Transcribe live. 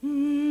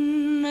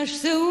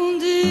nasceu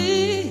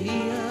dia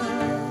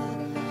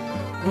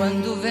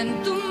quando o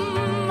vento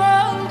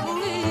mal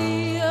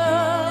polia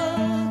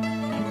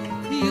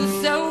e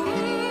o céu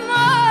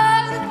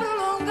mar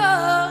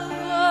prolongava.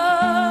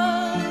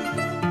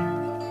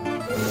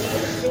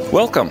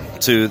 Welcome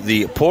to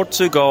the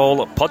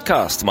Portugal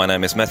podcast. My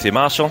name is Matthew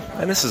Marshall,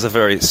 and this is a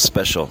very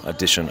special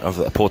edition of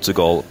the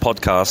Portugal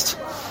podcast.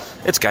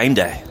 It's game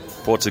day.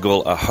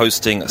 Portugal are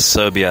hosting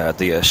Serbia at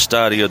the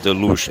Estádio da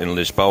Luz in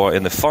Lisboa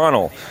in the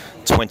final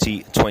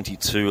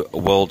 2022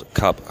 World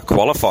Cup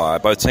qualifier.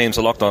 Both teams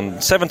are locked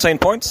on 17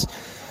 points.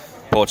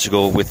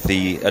 Portugal with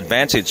the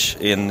advantage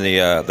in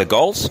the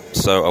goals,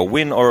 so a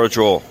win or a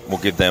draw will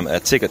give them a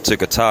ticket to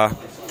Qatar.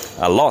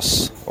 A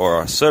loss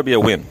or a Serbia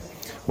win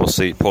will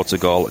see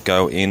Portugal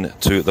go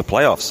into the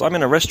playoffs. I'm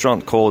in a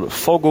restaurant called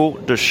Fogo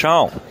de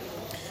Chão,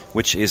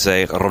 which is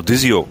a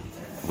rodizio,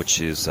 which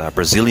is a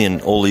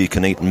Brazilian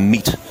all-you-can-eat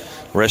meat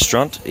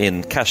restaurant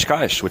in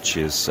Cascais, which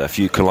is a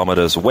few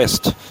kilometres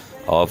west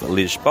of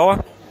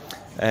Lisboa.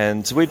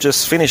 And we've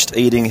just finished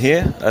eating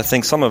here. I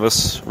think some of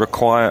us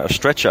require a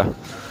stretcher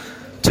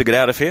to get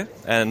out of here,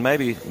 and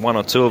maybe one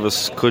or two of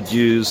us could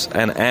use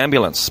an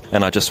ambulance.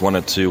 And I just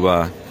wanted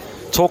to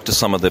talk to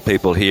some of the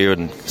people here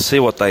and see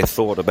what they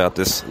thought about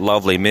this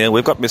lovely meal.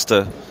 We've got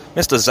Mr.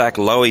 Zach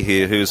Lowy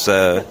here, who's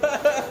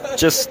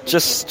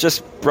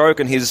just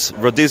broken his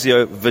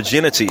rodizio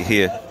virginity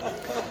here.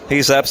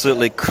 He's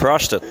absolutely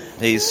crushed it.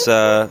 He's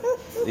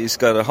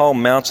got a whole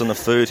mountain of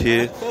food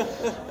here,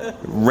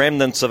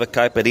 remnants of a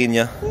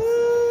caipirinha,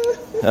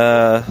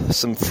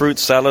 some fruit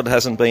salad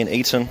hasn't been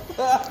eaten.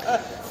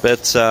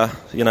 But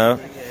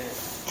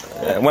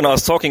when I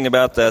was talking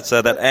about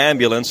that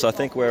ambulance, I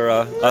think we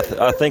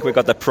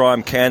got the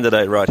prime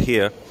candidate right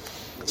here.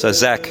 So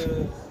Zach,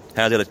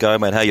 how did it go,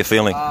 mate? How you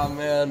feeling? Oh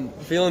man,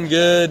 feeling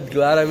good.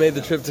 Glad I made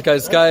the trip to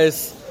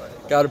Cascais.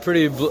 Got a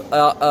pretty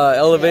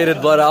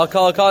elevated blood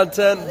alcohol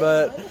content,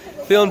 but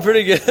feeling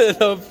pretty good.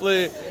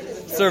 Hopefully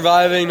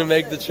surviving to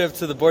make the trip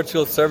to the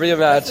Portugal-Serbia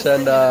match.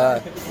 And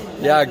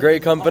yeah,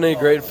 great company,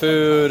 great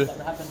food.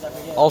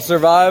 I'll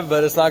survive,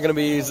 but it's not going to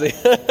be easy.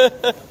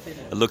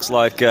 It looks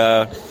like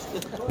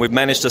we've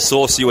managed to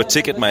source you a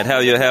ticket, mate.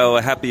 How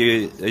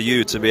happy are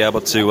you to be able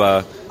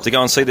to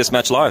go and see this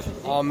match live?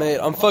 Oh, mate,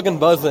 I'm fucking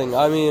buzzing.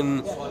 I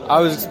mean,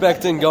 I was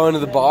expecting going to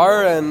the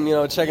bar and,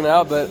 checking it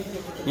out, but,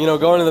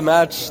 going to the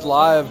match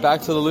live,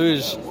 back to the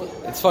luge,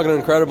 it's fucking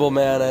incredible,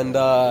 man. And,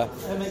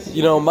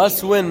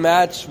 must-win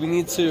match. We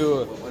need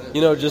to,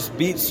 just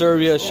beat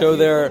Serbia,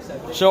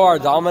 show our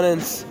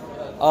dominance.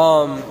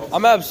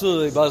 I'm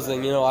absolutely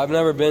buzzing. I've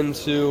never been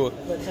to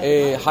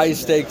a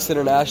high-stakes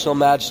international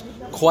match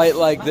quite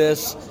like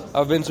this.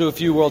 I've been to a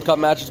few World Cup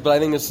matches, but I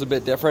think this is a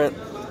bit different.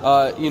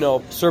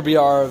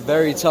 Serbia are a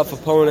very tough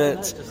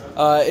opponent.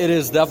 It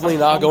is definitely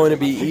not going to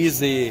be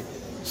easy.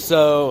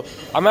 So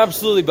I'm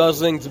absolutely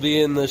buzzing to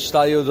be in the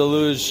Estádio da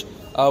Luz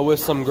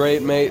with some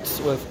great mates,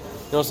 with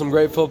some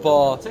great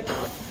football.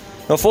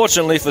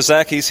 Unfortunately for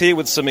Zach, he's here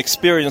with some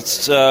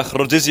experienced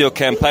rodizio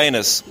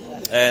campaigners,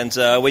 and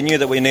we knew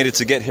that we needed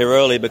to get here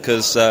early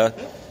because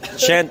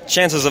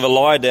chances of a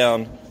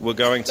lie-down were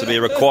going to be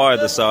required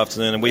this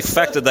afternoon, and we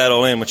factored that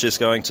all in, which is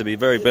going to be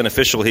very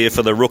beneficial here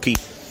for the rookie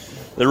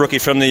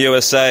from the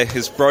USA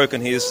who's broken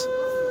his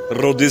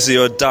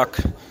rodizio duck.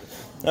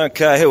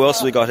 Okay, who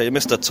else we got here?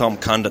 Mr. Tom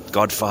Cundit,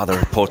 godfather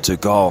of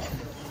Portugal.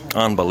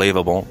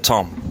 Unbelievable.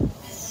 Tom,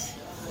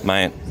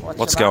 mate,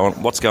 what's going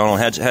on?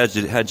 How'd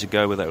you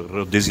go with that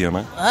rodizio,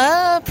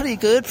 mate? Pretty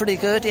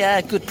good.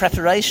 Yeah, good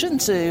preparation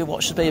to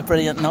what should be a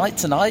brilliant night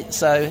tonight.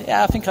 So,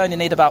 yeah, I think I only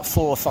need about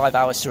 4 or 5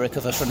 hours to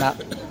recover from that.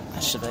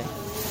 That should be.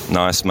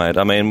 Nice, mate.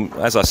 I mean,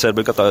 as I said,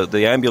 we've got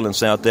the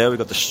ambulance out there. We've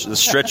got the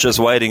stretchers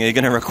waiting. Are you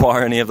going to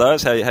require any of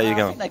those? How you going?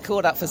 I think they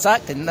called up for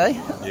Zach, didn't they?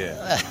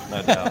 Yeah,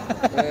 no doubt.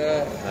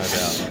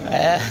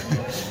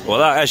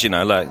 Well, as you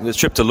know, the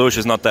trip to Luz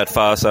is not that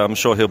far, so I'm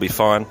sure he'll be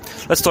fine.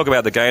 Let's talk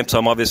about the game,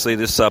 Tom. Obviously,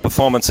 this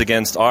performance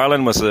against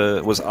Ireland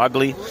was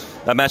ugly.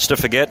 A match to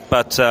forget,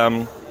 but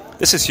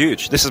this is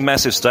huge. This is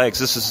massive stakes.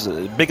 This is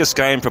the biggest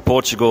game for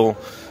Portugal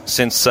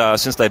since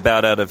they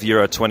bowed out of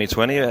Euro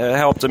 2020.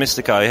 How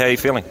optimistic are you? How are you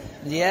feeling?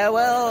 Yeah,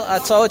 well, I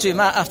told you,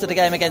 Matt, after the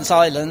game against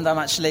Ireland, I'm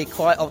actually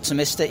quite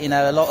optimistic.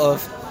 A lot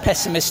of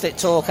pessimistic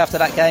talk after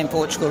that game.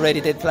 Portugal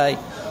really did play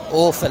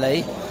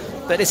awfully.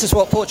 But this is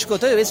what Portugal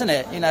do, isn't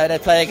it? They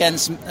play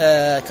against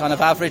kind of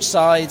average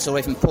sides or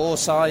even poor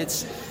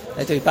sides.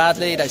 They do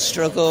badly, they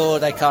struggle,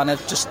 they kind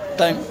of just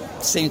don't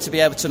seem to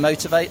be able to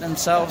motivate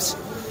themselves,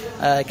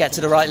 get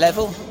to the right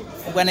level.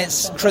 When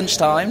it's crunch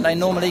time, they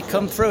normally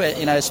come through it,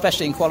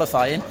 especially in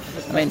qualifying.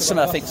 I mean,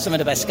 I think some of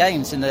the best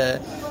games in the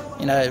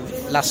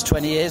last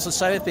 20 years or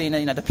so have been,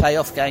 the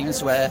playoff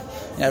games where,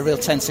 a real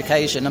tense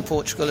occasion, and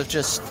Portugal have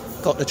just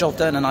got the job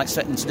done, and I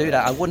expect them to do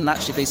that. I wouldn't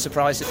actually be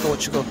surprised if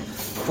Portugal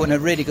put in a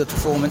really good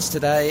performance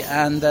today,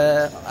 and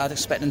I'd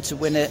expect them to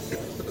win it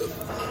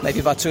maybe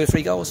by 2 or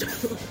 3 goals.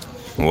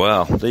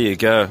 Well, there you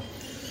go.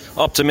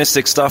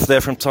 Optimistic stuff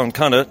there from Tom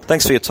Cundit.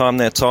 Thanks for your time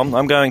there, Tom.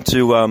 I'm going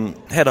to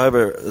head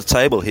over the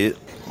table here.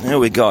 Here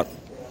we got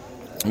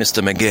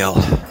Mr. Miguel.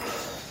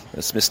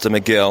 It's Mr.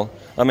 Miguel.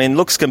 I mean,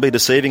 looks can be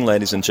deceiving,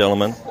 ladies and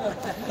gentlemen.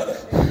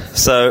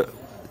 So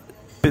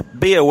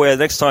be aware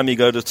next time you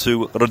go to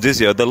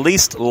Rodizio, the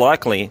least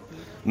likely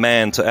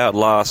man to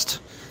outlast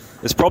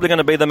is probably going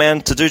to be the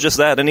man to do just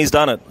that, and he's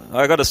done it.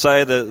 I got to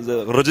say,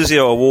 the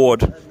Rodizio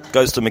award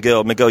goes to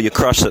Miguel. Miguel, you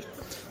crushed it.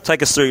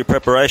 Take us through your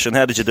preparation.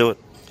 How did you do it?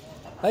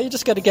 You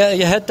just got to get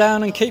your head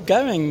down and keep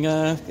going.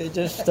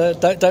 Just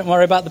don't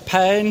worry about the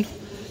pain.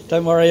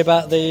 Don't worry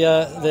about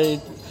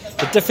the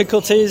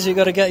difficulties. You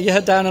got to get your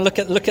head down and look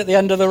at the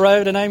end of the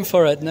road and aim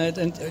for it. You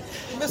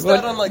missed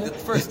out on the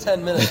first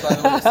 10 minutes, by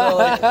the way.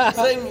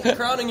 So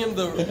crowning him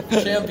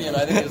the champion,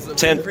 I think, is a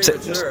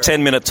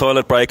 10-minute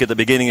toilet break at the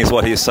beginning is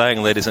what he's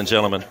saying, ladies and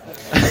gentlemen.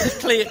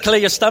 Clear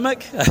your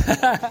stomach.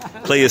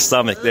 Clear your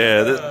stomach.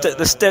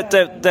 There's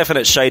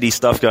definite shady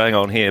stuff going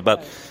on here,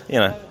 but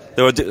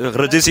the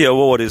Rodizio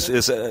Award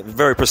is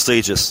very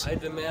prestigious.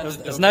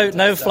 There's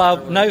no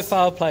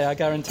foul play, I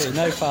guarantee.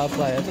 No foul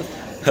play.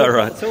 All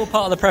right. It's all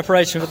part of the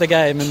preparation for the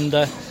game, and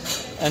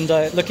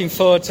looking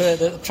forward to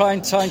it.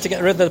 Trying to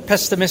get rid of the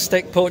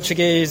pessimistic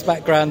Portuguese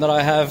background that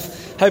I have,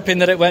 hoping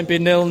that it won't be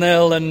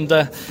 0-0,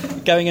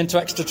 and going into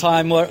extra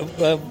time,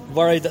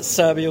 worried that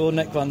Serbia will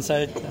nick one.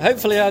 So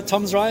hopefully,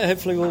 Tom's right.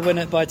 Hopefully, we'll win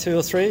it by 2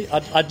 or 3.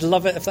 I'd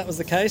love it if that was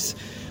the case,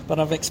 but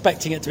I'm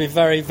expecting it to be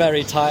very,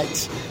 very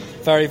tight.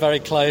 Very, very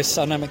close,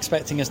 and I'm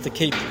expecting us to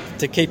keep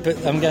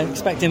it. I'm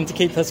expecting to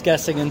keep us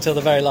guessing until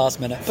the very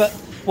last minute. But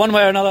one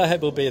way or another, I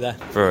hope we'll be there.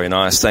 Very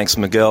nice, thanks,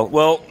 Miguel.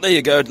 Well, there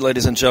you go,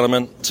 ladies and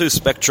gentlemen. 2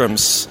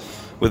 spectrums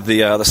with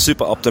the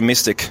super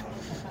optimistic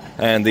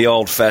and the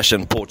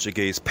old-fashioned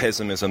Portuguese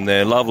pessimism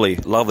there. Lovely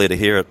to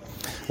hear it.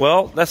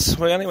 Well,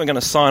 we're going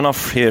to sign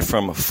off here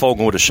from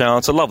Fogo de Chão.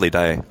 It's a lovely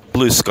day,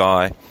 blue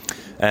sky,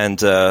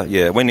 and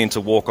we need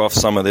to walk off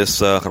some of this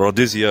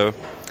Rodizio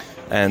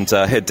and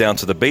head down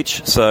to the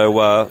beach. So,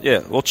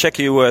 we'll check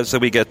you as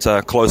we get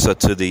closer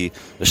to the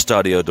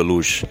Estadio da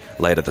Luz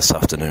later this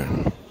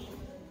afternoon.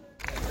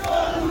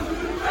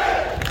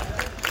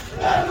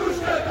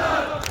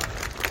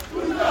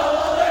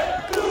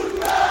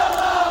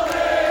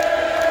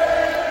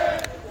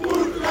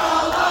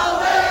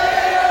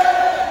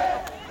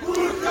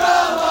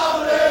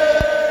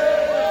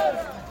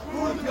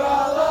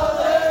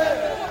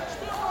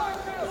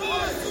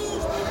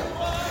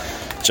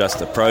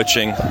 Just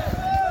approaching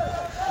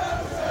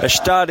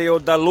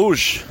Estadio da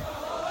Luz.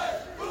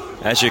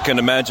 As you can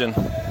imagine,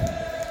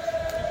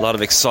 a lot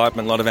of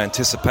excitement, a lot of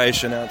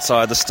anticipation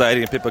outside the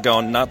stadium. People are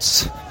going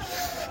nuts.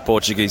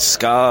 Portuguese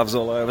scarves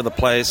all over the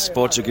place,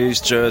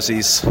 Portuguese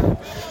jerseys.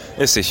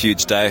 It's a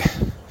huge day.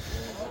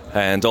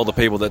 And all the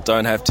people that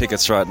don't have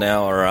tickets right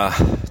now are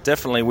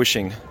definitely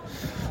wishing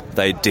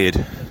they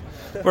did.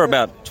 We're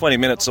about 20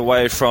 minutes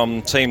away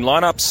from team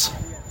lineups.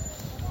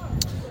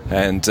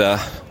 And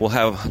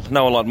we'll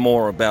know a lot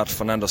more about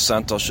Fernando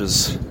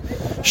Santos's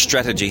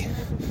strategy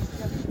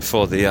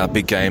for the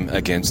big game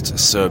against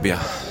Serbia.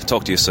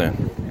 Talk to you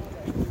soon.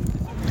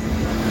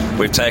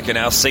 We've taken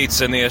our seats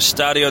in the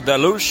Estadio da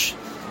Luz,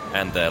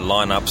 and the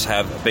lineups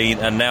have been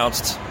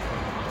announced.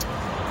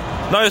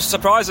 No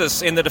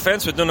surprises in the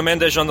defence with Nuno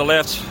Mendes on the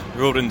left,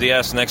 Ruben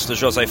Dias next to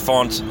Jose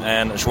Font,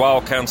 and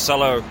João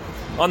Cancelo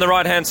on the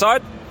right-hand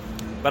side.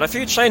 But a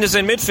few changes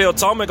in midfield,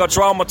 Tom. We've got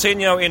João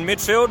Moutinho in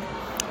midfield.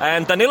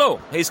 And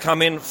Danilo, he's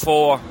come in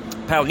for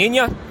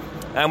Palhinha.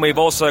 And we've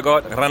also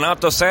got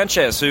Renato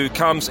Sanchez, who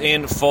comes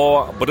in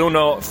for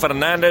Bruno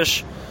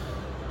Fernandes.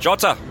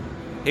 Jota,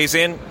 he's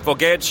in for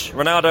Gedge.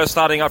 Ronaldo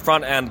starting up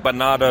front, and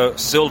Bernardo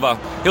Silva.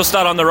 He'll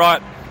start on the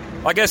right.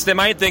 I guess the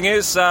main thing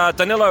is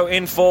Danilo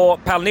in for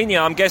Palhinha.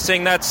 I'm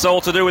guessing that's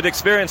all to do with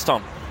experience,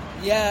 Tom.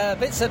 Yeah,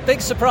 it's a big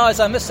surprise.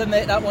 I must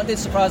admit that one did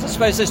surprise. I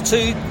suppose there's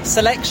 2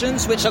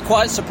 selections which are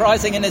quite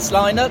surprising in this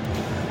lineup.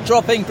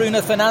 Dropping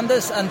Bruno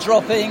Fernandes and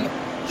dropping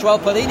João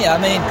Palhinha.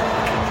 I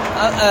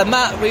mean,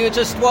 Matt, we were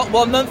just 1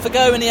 month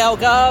ago in the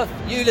Algarve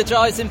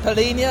eulogising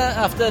Palhinha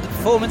after the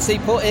performance he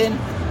put in, in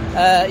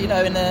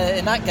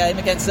that game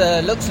against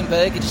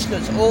Luxembourg. He just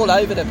looks all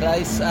over the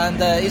place,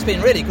 and he's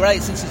been really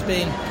great since he's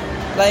been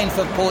playing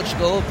for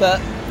Portugal.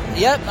 But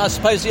yeah, I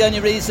suppose the only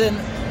reason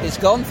he's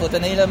gone for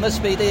Danilo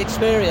must be the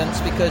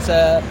experience, because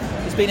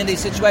he's been in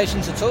these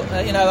situations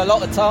a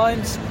lot of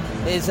times.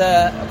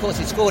 Of course,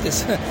 he scored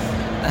his.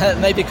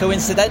 Maybe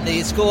coincidentally,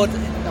 he scored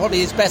probably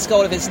his best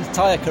goal of his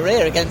entire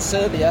career against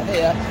Serbia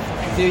here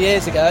a few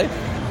years ago.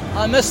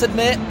 I must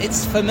admit,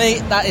 for me,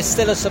 that is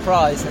still a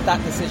surprise,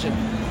 that decision.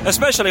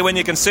 Especially when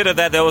you consider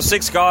that there were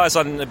 6 guys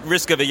on the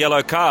risk of a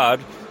yellow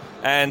card,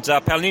 and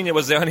Palhinha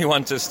was the only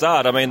one to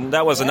start. I mean,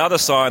 that was another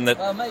sign that...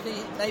 Well,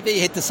 maybe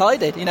he'd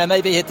decided,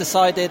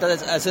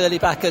 as early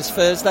back as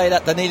Thursday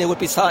that Danilo would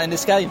be starting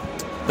this game.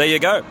 There you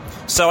go.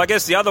 So I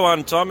guess the other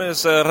one, Tom,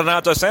 is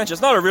Renato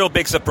Sanchez. Not a real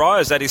big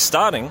surprise that he's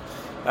starting.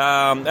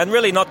 And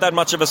really not that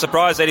much of a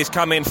surprise that he's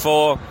come in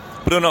for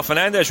Bruno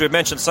Fernandes. We've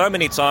mentioned so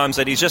many times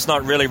that he's just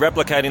not really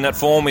replicating that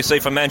form we see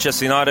from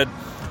Manchester United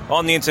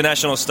on the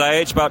international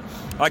stage. But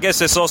I guess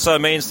this also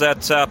means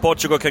that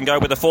Portugal can go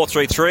with a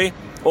 4-3-3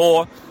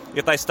 or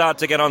if they start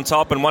to get on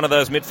top and one of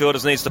those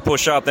midfielders needs to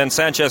push up, then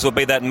Sanchez will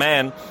be that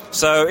man.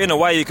 So in a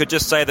way, you could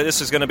just say that this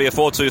is going to be a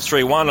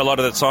 4-2-3-1 a lot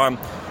of the time,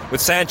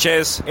 with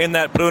Sanchez in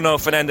that Bruno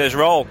Fernandes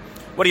role.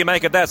 What do you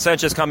make of that,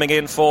 Sanchez coming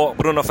in for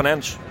Bruno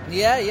Fernandes?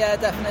 Yeah,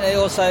 definitely.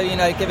 Also,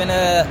 giving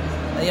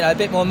a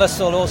bit more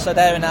muscle also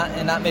there in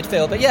that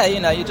midfield. But yeah,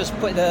 you just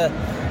put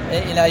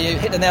you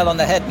hit the nail on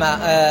the head,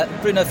 Matt.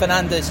 Bruno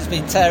Fernandes has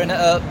been tearing it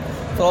up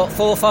for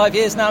 4 or 5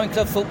 years now in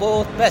club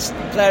football. Best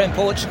player in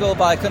Portugal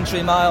by a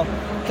country mile.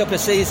 Couple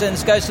of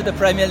seasons, goes to the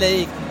Premier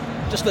League,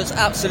 just looks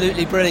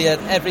absolutely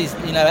brilliant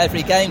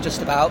every game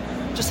just about.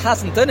 Just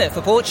hasn't done it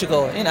for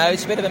Portugal.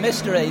 It's a bit of a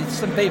mystery.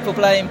 Some people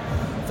blame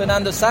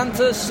Fernando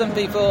Santos, some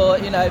people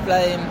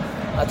blame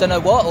I don't know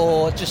what,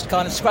 or just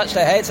kind of scratch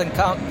their heads and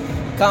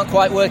can't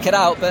quite work it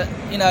out. But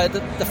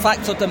the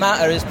fact of the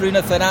matter is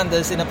Bruno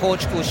Fernandes in a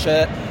Portugal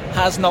shirt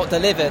has not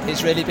delivered.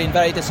 He's really been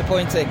very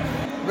disappointing.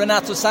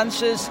 Renato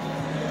Sanchez,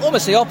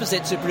 almost the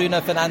opposite to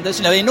Bruno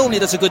Fernandes. He normally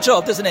does a good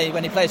job, doesn't he,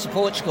 when he plays for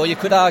Portugal? You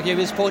could argue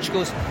he's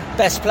Portugal's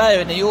best player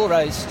in the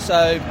Euros.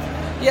 So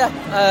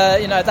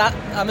that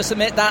I must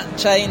admit that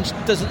change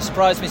doesn't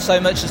surprise me so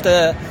much as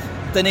the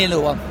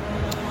Danilo one.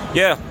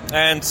 Yeah,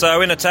 and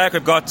so in attack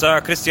we've got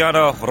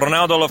Cristiano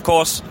Ronaldo, of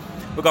course.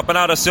 We've got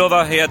Bernardo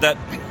Silva. He had that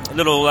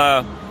little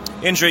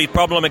injury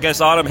problem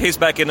against Ireland. He's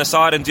back in the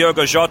side, and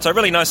Diogo Jota.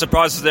 Really no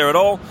surprises there at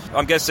all.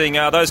 I'm guessing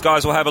those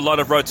guys will have a lot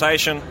of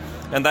rotation,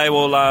 and they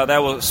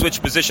will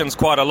switch positions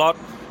quite a lot.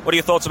 What are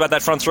your thoughts about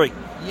that front three?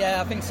 Yeah,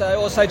 I think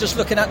so. Also, just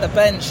looking at the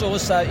bench,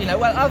 also,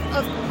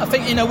 I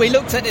think we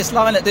looked at this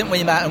lineup, didn't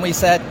we, Matt? And we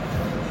said,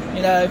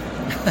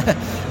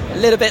 a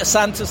little bit of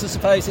Santos, I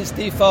suppose, is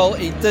default.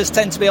 He does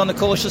tend to be on the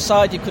cautious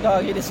side. You could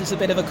argue this is a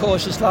bit of a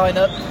cautious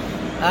lineup.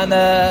 And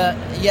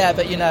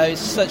but it's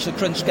such a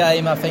crunch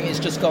game. I think it's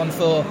just gone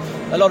for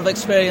a lot of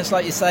experience,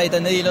 like you say,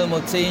 Danilo,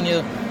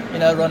 Moutinho,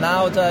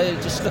 Ronaldo.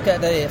 Just look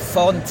at the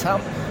Font,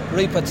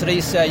 Rui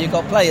Patricio. You've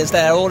got players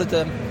there, all of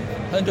them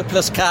 100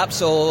 plus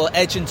caps or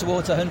edging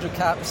towards 100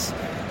 caps.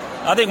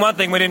 I think one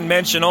thing we didn't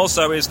mention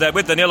also is that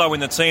with Danilo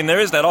in the team, there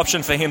is that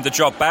option for him to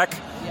drop back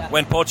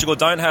when Portugal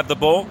don't have the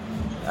ball.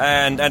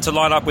 And to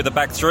line up with the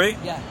back three.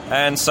 Yeah.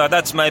 And so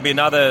that's maybe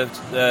another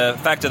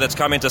factor that's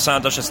come into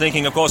Santos'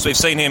 thinking. Of course, we've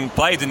seen him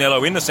play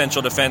Danilo in the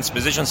central defence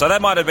position, so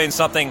that might have been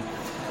something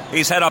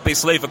he's had up his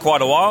sleeve for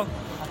quite a while.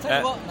 I'll tell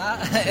you what,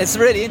 Matt, it's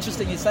really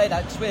interesting you say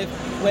that, because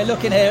we're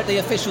looking here at the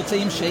official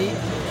team sheet.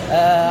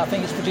 I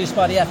think it's produced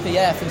by the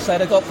FBF, and so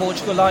they've got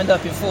Portugal lined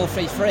up in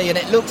 4-3-3, and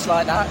it looks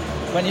like that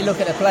when you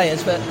look at the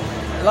players. But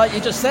like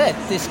you just said,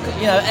 there's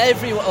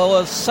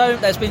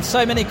been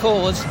so many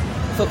calls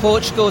for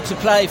Portugal to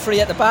play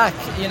free at the back,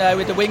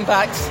 with the wing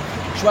backs,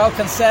 João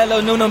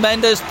Cancelo, Nuno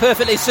Mendes,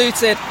 perfectly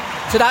suited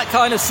to that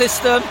kind of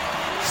system.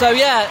 So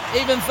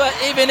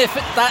even if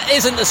that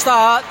isn't the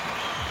start,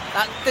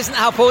 that isn't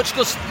how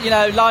Portugal's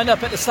line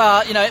up at the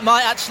start. It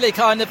might actually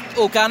kind of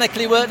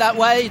organically work that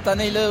way.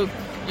 Danilo,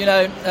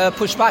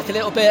 push back a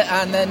little bit,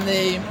 and then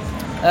the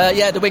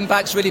wing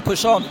backs really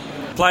push on.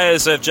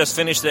 Players have just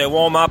finished their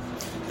warm up.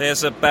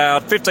 There's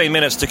about 15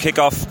 minutes to kick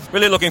off.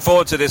 Really looking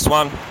forward to this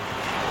one.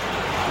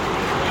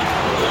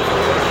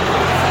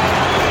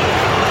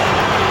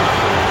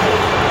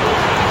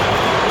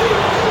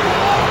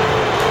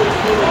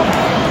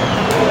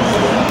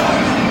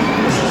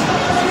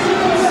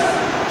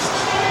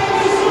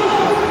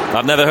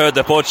 I've never heard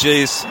the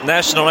Portuguese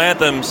national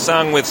anthem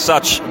sung with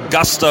such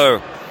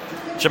gusto.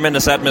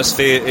 Tremendous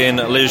atmosphere in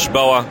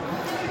Lisboa.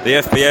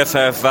 The FPF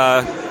have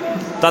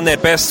done their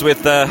best with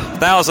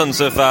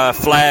thousands of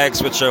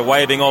flags which are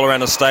waving all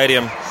around the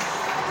stadium.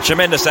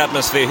 Tremendous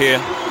atmosphere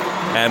here,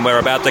 and we're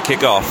about to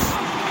kick off.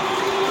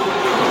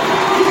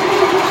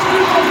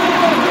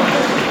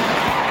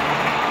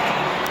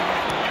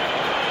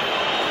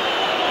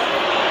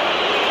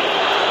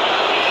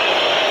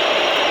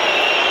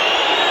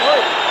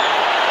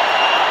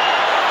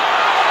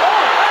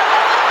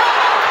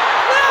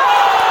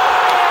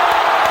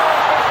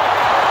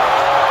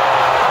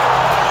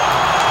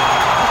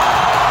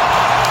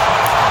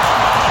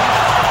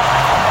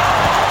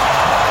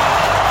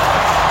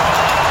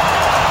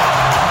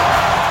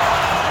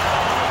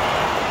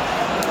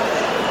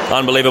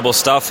 Unbelievable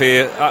stuff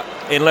here.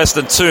 In less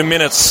than 2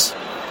 minutes,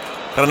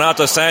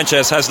 Renato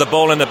Sanchez has the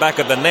ball in the back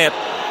of the net.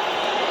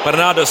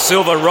 Bernardo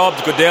Silva robbed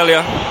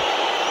Gudelha.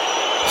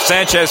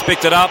 Sanchez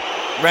picked it up,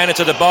 ran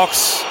into the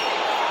box,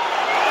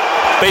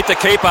 beat the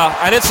keeper,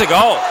 and it's a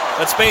goal.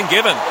 It's been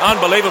given.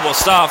 Unbelievable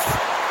stuff.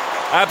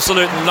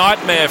 Absolute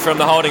nightmare from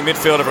the holding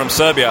midfielder from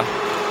Serbia.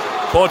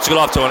 Portugal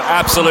off to an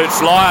absolute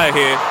flyer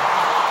here.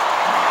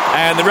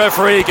 And the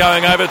referee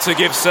going over to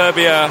give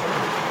Serbia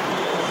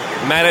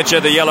manager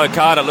the yellow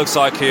card, it looks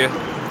like here.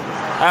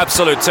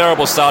 Absolute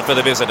terrible start for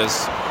the visitors.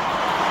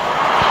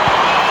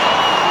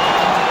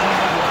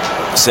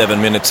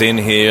 7 minutes in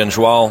here, and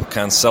João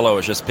Cancelo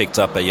has just picked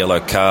up a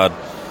yellow card,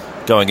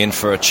 going in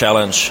for a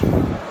challenge.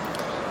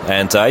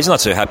 And he's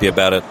not too happy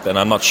about it, and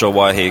I'm not sure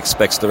why he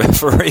expects the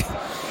referee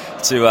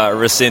to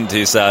rescind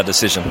his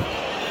decision.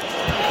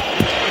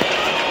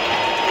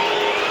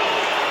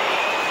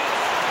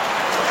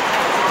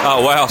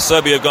 Oh, wow.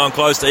 Serbia have gone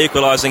close to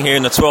equalising here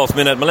in the 12th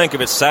minute.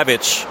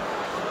 Milenkovic-Savic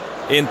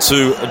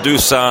into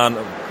Dusan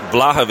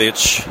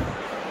Vlahovic.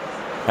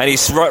 And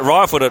he's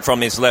rifled it from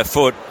his left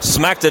foot,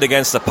 smacked it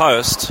against the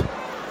post.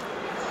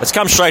 It's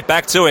come straight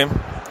back to him.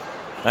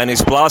 And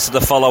he's blasted the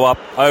follow-up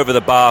over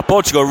the bar.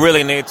 Portugal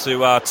really need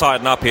to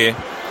tighten up here.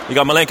 You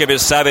got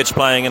Milenkovic-Savic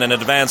playing in an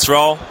advanced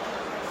role.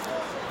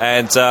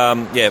 And,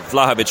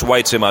 Vlahovic,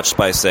 way too much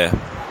space there.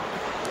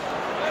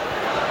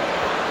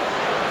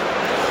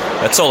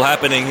 That's all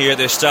happening here at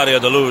the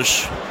Estadio da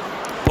Luz.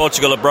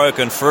 Portugal have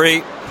broken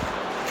free.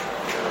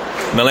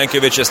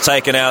 Milenkovic has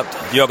taken out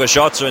Diogo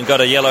Jota and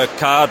got a yellow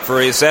card for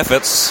his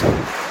efforts.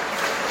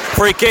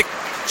 Free kick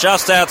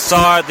just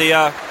outside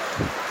the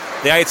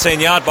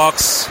 18-yard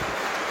box.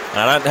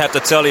 I don't have to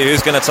tell you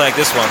who's going to take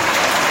this one.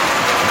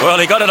 Well,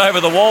 he got it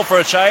over the wall for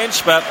a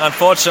change, but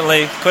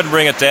unfortunately couldn't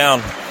bring it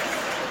down.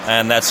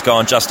 And that's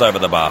gone just over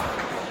the bar.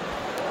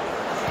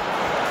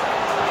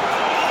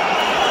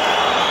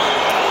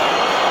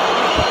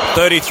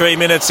 "33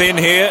 minutes in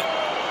here,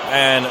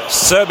 and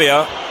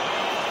Serbia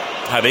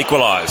have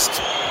equalised.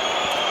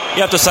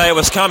 You have to say it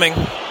was coming.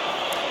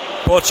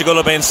 Portugal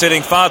have been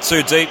sitting far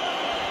too deep,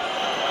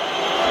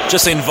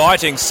 just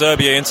inviting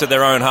Serbia into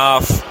their own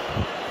half.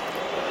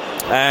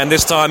 And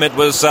this time it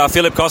was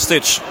Filip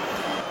Kostic.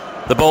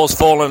 The ball's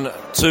fallen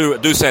to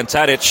Dusan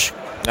Tadic,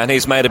 and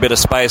he's made a bit of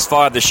space,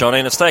 fired the shot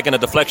in. It's taken a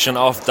deflection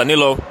off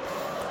Danilo,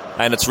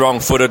 and it's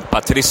wrong-footed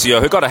Patricio,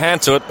 who got a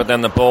hand to it, but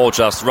then the ball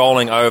just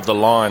rolling over the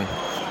line.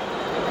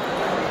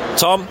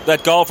 Tom,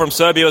 that goal from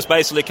Serbia was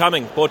basically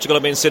coming. Portugal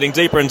have been sitting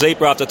deeper and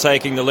deeper after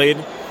taking the lead,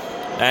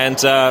 and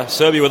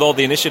Serbia with all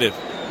the initiative.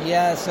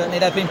 Yeah, certainly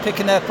they've been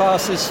picking their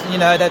passes.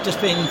 They've just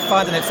been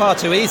finding it far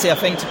too easy, I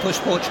think, to push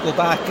Portugal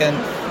back and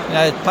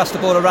pass the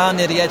ball around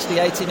near the edge of the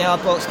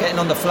 18-yard box, getting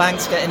on the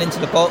flanks, getting into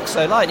the box.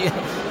 So, like you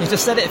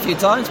just said it a few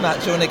times,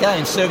 Matt, during the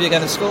game. Serbia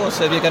going to score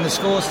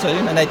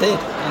soon, and they did.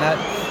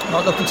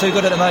 Not looking too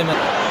good at the moment.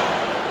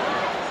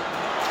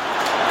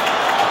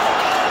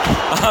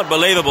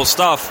 Unbelievable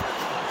stuff.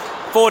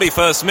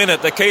 41st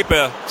minute,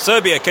 the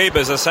Serbia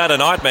keepers has had a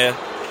nightmare.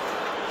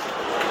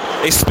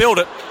 He spilled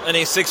it in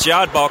his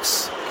 6-yard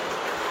box.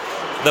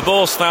 The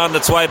ball's found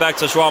its way back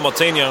to João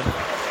Moutinho,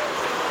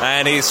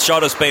 and his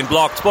shot has been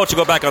blocked.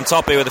 Portugal back on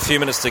top here with a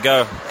few minutes to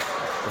go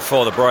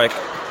before the break.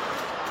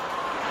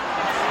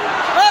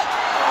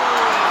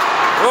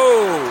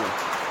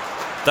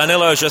 Oh!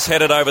 Danilo's just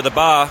headed over the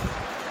bar.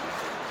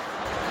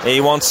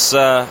 He wants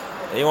the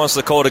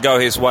call to go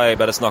his way,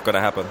 but it's not going to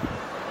happen.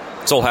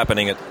 It's all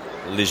happening at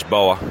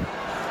Lisboa.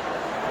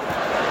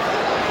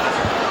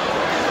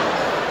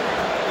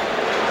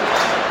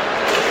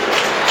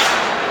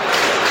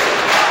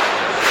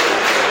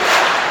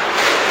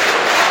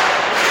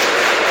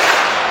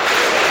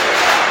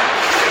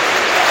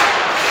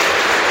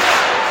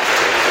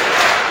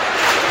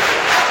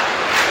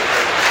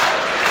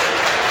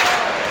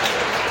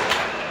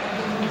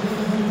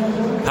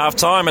 Half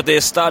time at the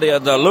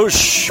Estadio da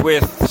Luz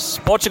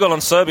with Portugal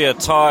and Serbia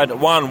tied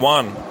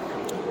 1-1.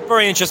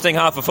 Very interesting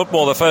half of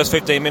football. The first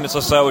 15 minutes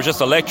or so was just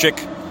electric.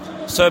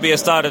 Serbia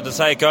started to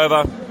take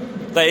over.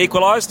 They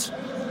equalised.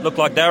 Looked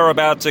like they were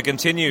about to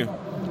continue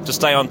to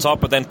stay on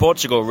top, but then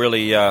Portugal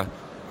really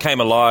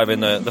came alive in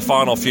the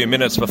final few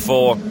minutes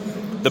before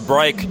the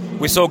break.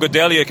 We saw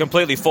Gudelj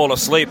completely fall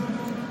asleep.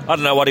 I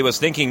don't know what he was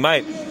thinking,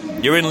 mate.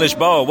 You're in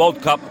Lisboa,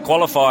 World Cup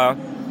qualifier.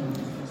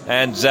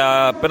 And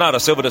Bernardo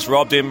Silva just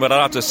robbed him, but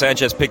Renato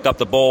Sanchez picked up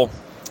the ball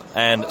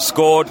and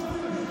scored.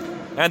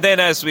 And then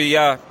as we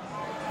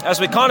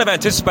kind of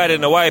anticipated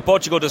in a way,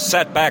 Portugal just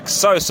sat back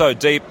so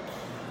deep.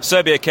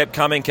 Serbia kept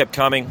coming.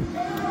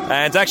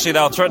 And actually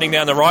they were threatening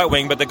down the right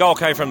wing, but the goal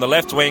came from the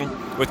left wing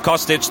with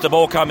Kostic, the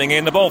ball coming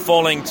in, the ball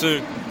falling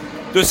to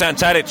Dusan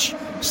Tadic.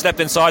 Stepped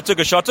inside, took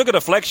a shot, took a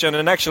deflection,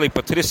 and actually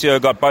Patricio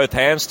got both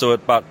hands to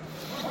it, but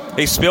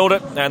he spilled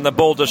it and the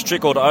ball just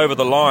trickled over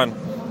the line.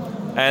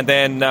 And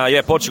then,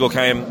 Portugal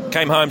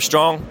came home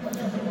strong.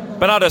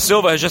 Bernardo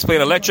Silva has just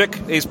been electric.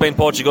 He's been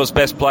Portugal's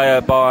best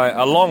player by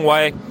a long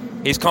way.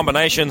 His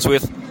combinations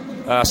with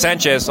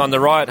Sanchez on the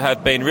right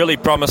have been really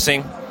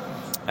promising.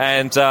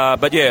 And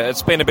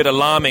it's been a bit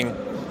alarming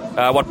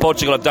what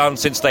Portugal have done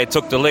since they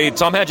took the lead.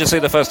 Tom, how'd you see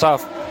the first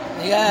half?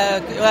 Yeah,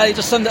 well, you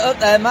just summed it up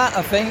there, Matt.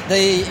 I think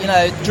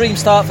the dream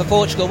start for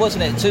Portugal,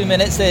 wasn't it? 2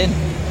 minutes in,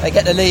 they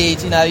get the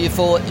lead. You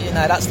thought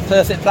that's the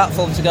perfect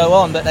platform to go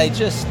on, but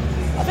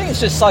I think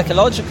it's just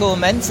psychological,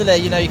 mentally.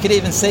 You could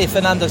even see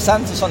Fernando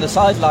Santos on the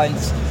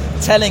sidelines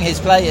telling his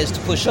players to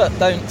push up,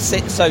 don't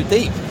sit so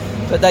deep.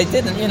 But they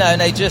didn't,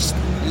 and they just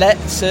let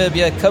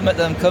Serbia come at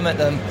them.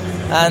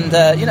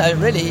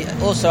 And, really,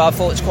 also I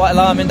thought it's quite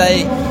alarming.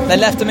 They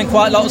left them in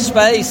quite a lot of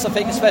space. I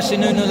think especially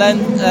Nuno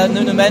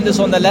Mendes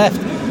on the left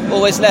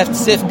always left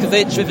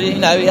Zivkovic with, he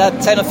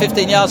had 10 or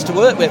 15 yards to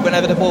work with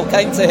whenever the ball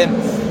came to him.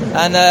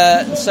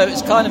 And so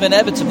it's kind of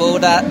inevitable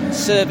that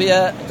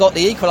Serbia got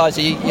the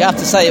equaliser. You have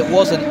to say it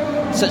wasn't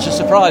such a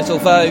surprise,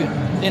 although,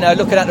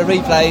 looking at the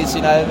replays,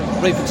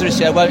 Rui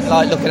Patricio won't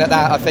like looking at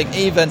that. I think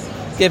even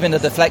given the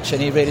deflection,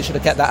 he really should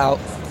have kept that out.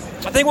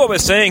 I think what we're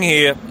seeing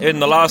here in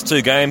the last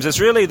two games is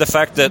really the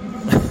fact that,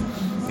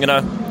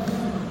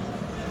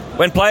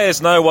 when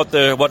players know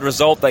what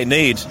result they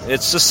need,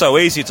 it's just so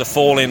easy to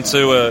fall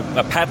into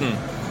a pattern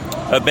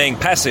of being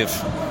passive.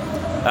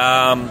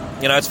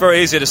 It's very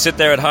easy to sit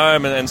there at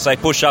home and say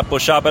push up,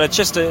 but it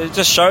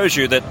just shows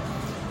you that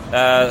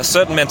a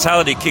certain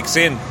mentality kicks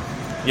in,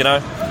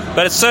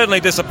 But it's certainly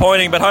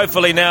disappointing, but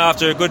hopefully now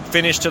after a good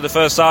finish to the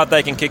first half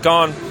they can kick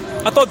on.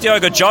 I thought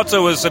Diogo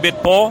Jota was a bit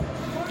poor.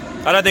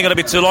 I don't think it'll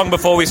be too long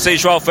before we see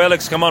João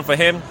Felix come on for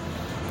him.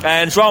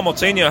 And João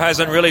Moutinho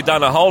hasn't really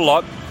done a whole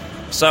lot.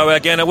 So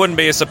again, it wouldn't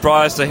be a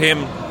surprise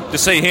to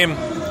see him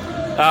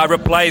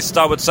replaced,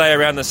 I would say,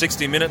 around the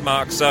 60-minute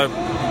mark. So,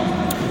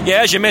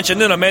 yeah, as you mentioned,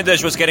 Nuno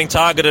Mendes was getting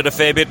targeted a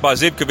fair bit by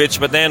Zivkovic,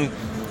 but then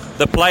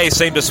the play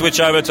seemed to switch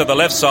over to the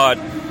left side,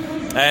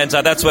 and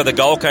that's where the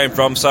goal came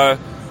from. So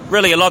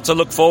really a lot to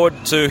look forward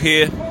to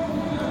here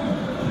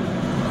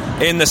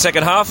in the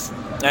second half,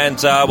 and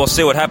we'll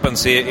see what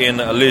happens here in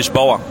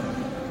Lisboa.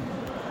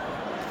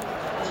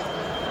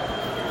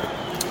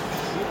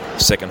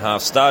 Second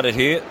half started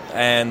here,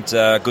 and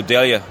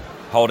Gudelha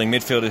holding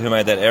midfielder who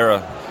made that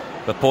error.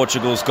 But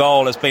Portugal's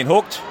goal has been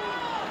hooked.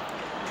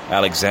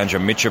 Alexander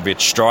Mitrovic,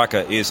 striker,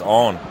 is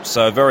on.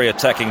 So a very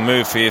attacking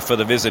move here for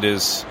the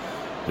visitors.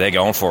 They're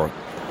going for it.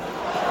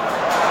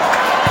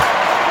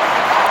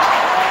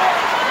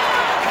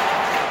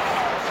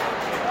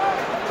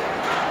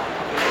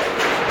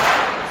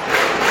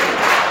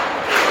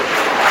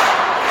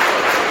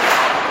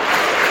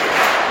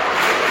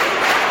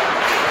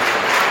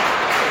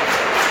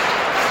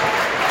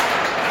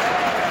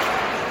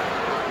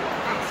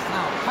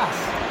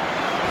 Pass.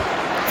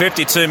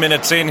 52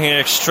 minutes in here,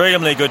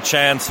 extremely good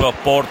chance for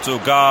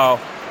Portugal.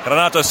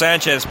 Renato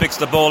Sanchez picks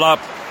the ball up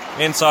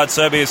inside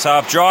Serbia's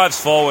half, drives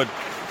forward,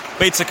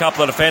 beats a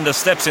couple of defenders,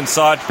 steps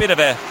inside, bit of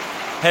a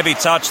heavy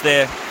touch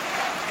there,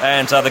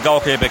 and the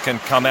goalkeeper can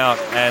come out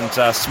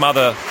and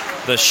smother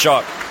the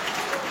shot.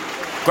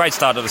 Great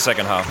start to the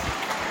second half.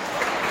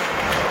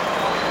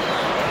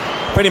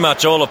 Pretty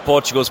much all of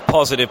Portugal's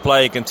positive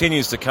play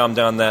continues to come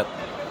down that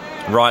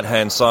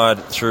right-hand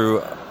side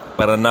through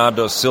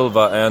Bernardo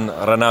Silva and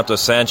Renato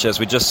Sanchez.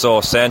 We just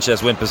saw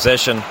Sanchez win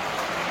possession,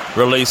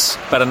 release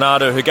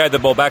Bernardo, who gave the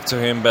ball back to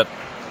him, but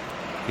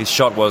his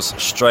shot was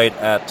straight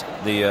at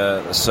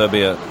the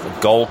Serbia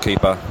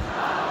goalkeeper.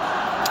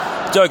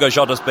 Diogo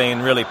Jota's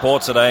been really poor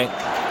today,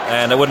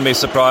 and I wouldn't be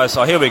surprised.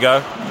 Oh, here we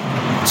go.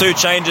 Two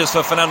changes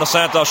for Fernando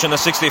Santos in the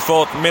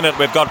 64th minute.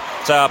 We've got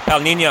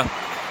Palhinha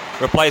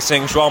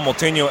replacing João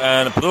Moutinho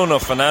and Bruno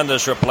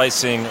Fernandes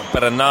replacing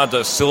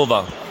Bernardo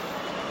Silva,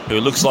 who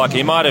looks like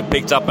he might have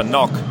picked up a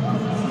knock.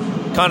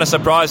 Kind of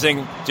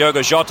surprising,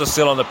 Diogo Jota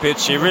still on the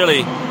pitch. He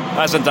really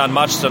hasn't done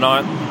much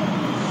tonight.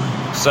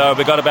 So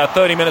we've got about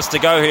 30 minutes to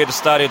go here to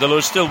Stadio da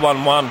Luz, still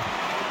 1-1.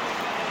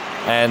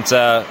 And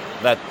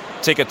that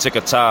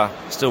Tika-Tika-Ta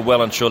still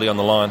well and truly on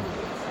the line.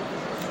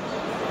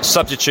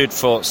 Substitute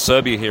for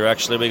Serbia here,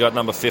 actually. We got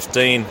number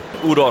 15,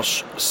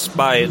 Uroš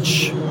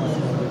Spajic.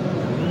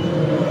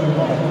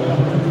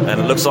 And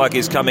it looks like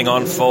he's coming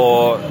on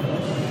for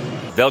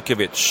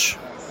Veljković.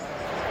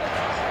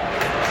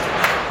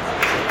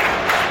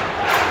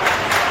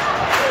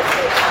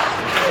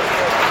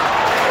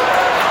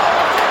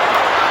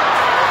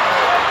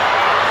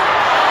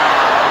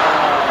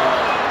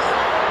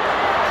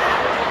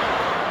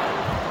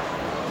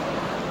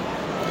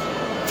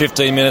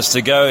 ...15 minutes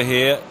to go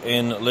here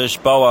in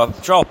Lisboa.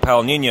 João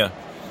Palhinha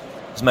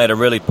has made a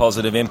really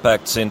positive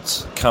impact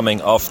since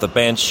coming off the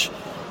bench.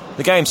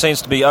 The game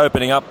seems to be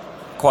opening up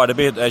quite a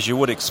bit, as you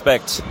would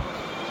expect.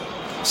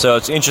 So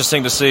it's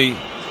interesting to see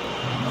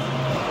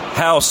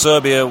how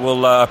Serbia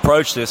will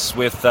approach this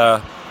with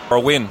a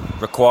win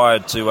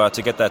required to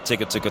get that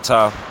ticket to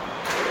Qatar.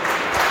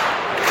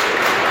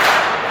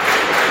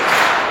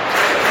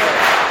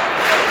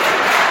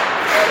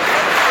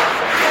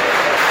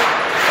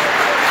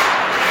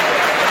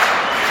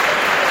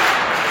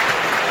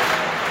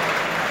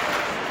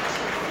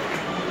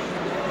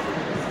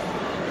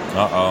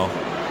 Uh-oh.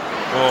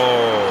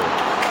 Oh.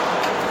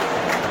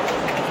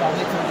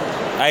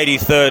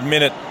 83rd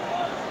minute.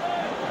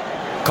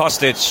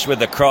 Kostic with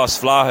the cross.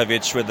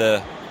 Vlahovic with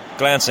the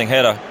glancing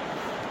header.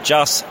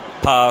 Just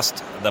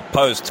past the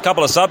post. A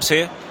couple of subs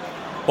here.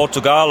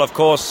 Portugal, of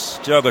course,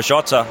 Diogo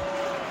Jota.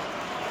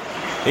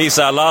 He's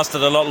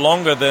lasted a lot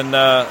longer than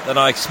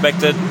I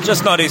expected.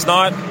 Just not his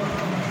night.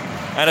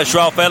 And it's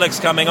João Felix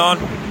coming on.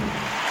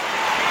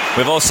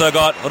 We've also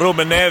got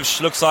Ruben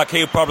Neves. Looks like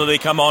he'll probably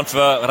come on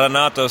for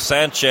Renato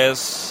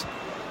Sanchez,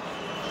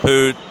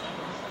 who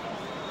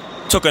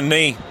took a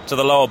knee to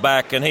the lower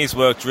back, and he's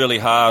worked really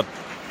hard,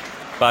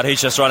 but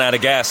he's just run out of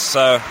gas.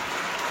 So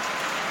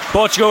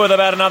Portugal with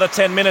about another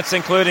 10 minutes,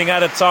 including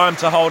added time,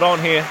 to hold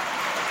on here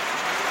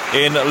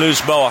in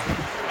Lisboa.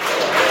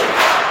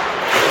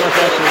 Not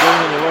actually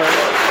doing any work.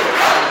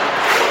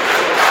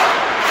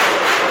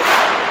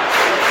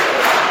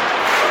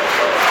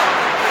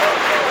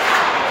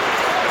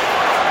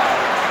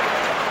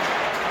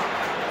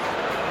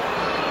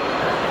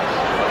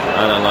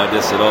 I don't like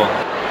this at all.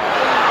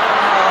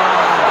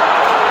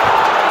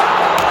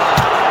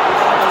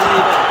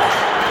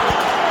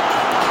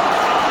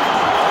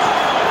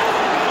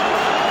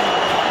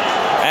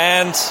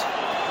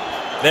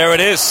 There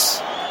it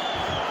is.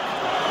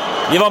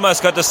 You've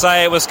almost got to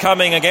say it was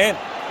coming again.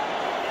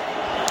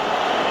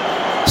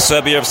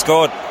 Serbia have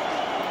scored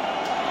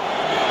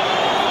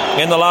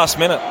in the last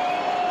minute.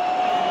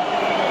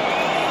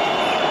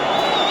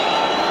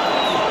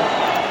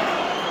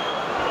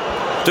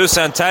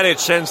 Dusan Tadic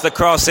sends the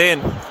cross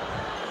in.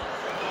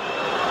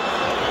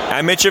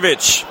 And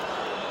Mitrovic,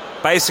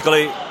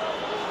 basically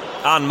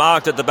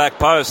unmarked at the back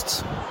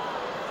post,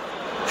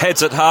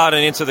 heads it hard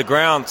and into the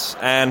ground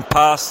and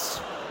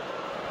past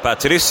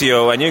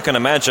Patricio. And you can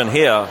imagine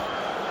here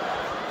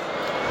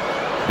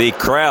the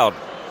crowd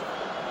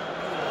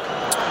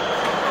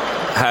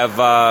have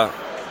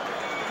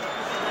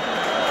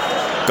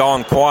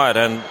gone quiet.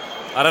 And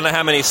I don't know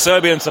how many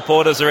Serbian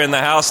supporters are in the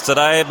house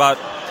today, but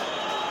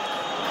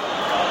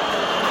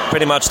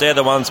pretty much they're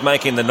the ones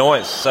making the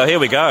noise. So here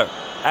we go.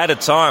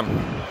 Added time.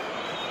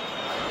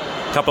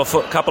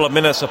 Couple of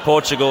minutes for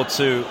Portugal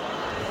to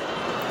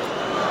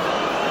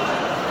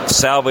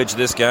salvage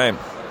this game.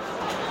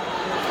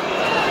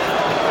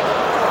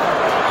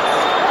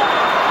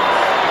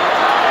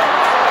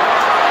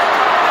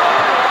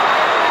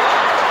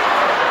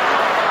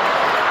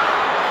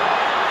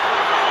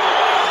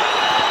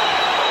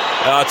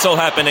 It's all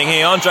happening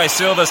here. Andre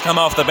Silva's come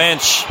off the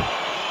bench.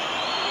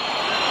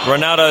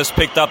 Ronaldo's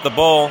picked up the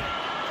ball,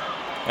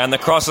 and the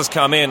cross has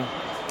come in,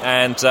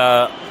 and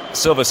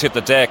Silva's hit the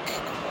deck.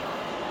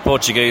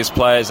 Portuguese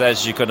players,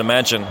 as you could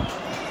imagine,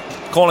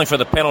 calling for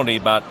the penalty,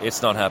 but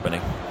it's not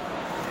happening.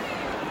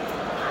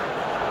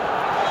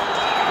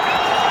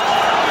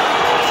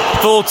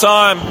 Full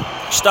time,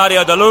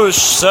 Stadio da Luz,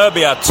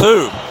 Serbia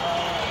 2,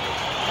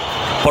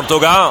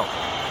 Portugal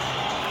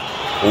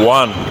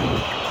 1.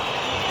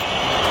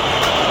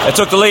 They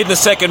took the lead in the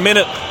second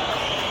minute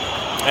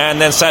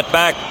and then sat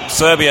back.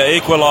 Serbia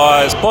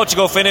equalised.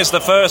 Portugal finished the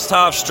first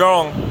half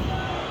strong,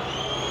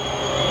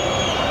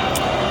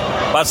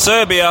 but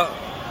Serbia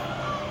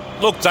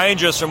looked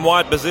dangerous from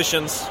wide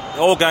positions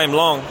all game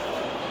long.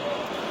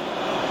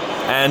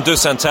 And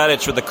Dusan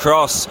Tadic with the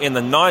cross in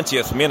the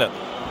 90th minute.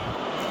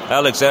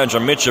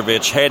 Aleksandar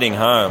Mitrovic heading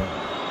home.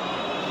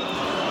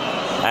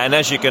 And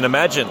as you can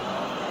imagine,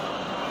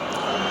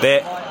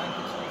 they're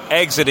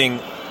exiting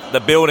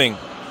the building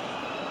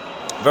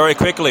very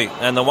quickly,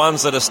 and the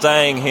ones that are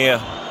staying here,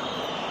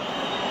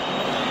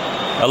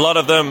 a lot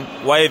of them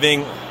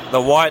waving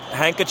the white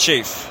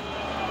handkerchief.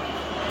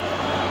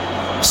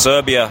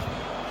 Serbia,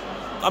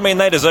 I mean,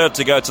 they deserve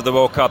to go to the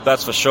World Cup,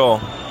 that's for sure.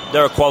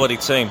 They're a quality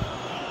team.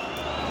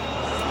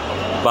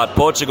 But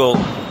Portugal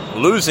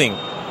losing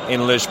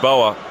in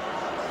Lisboa,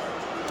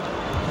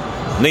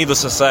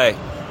 needless to say,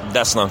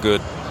 that's not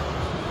good.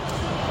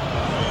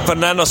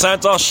 Fernando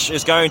Santos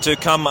is going to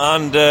come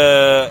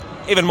under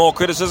even more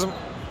criticism.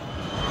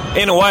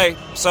 In a way,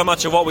 so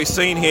much of what we've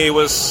seen here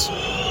was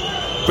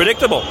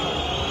predictable.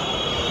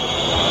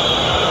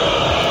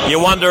 You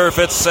wonder if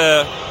it's...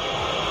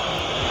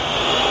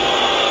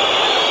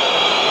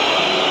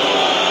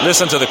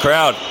 listen to the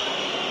crowd.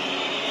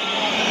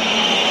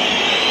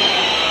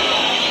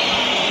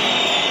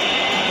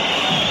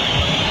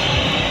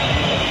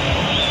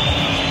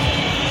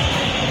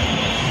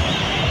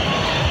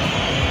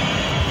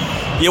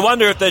 You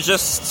wonder if there's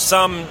just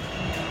some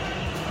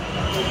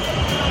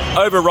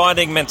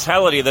overriding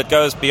mentality that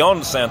goes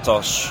beyond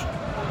Santos.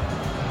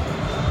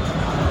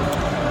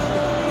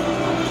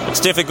 It's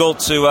difficult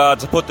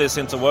to put this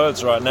into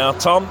words right now.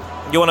 Tom,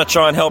 you want to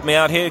try and help me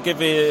out here? Give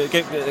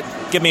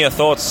me your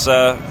thoughts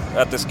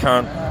at this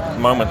current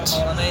moment.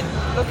 I mean,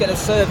 look at the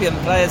Serbian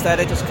players there.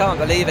 They just can't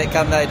believe it,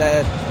 can they?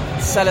 They're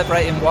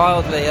celebrating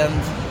wildly, and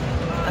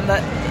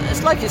that,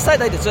 it's like you say,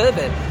 they deserve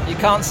it. You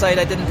can't say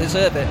they didn't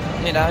deserve it.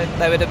 You know,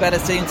 they were the better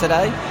team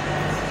today.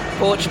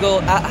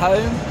 Portugal at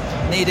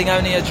home, needing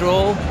only a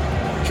draw.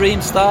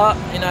 Dream start.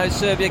 You know,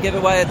 Serbia give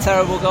away a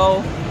terrible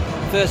goal.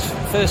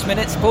 First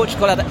minutes,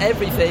 Portugal had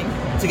everything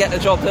to get the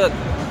job done,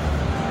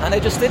 and they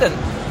just didn't.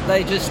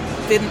 They just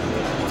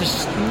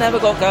never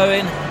got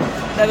going,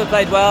 never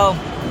played well.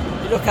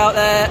 You look out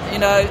there, you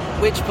know,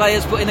 which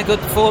players put in a good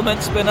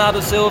performance?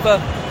 Bernardo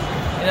Silva,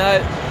 you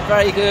know,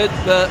 very good,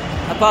 but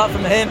apart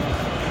from him,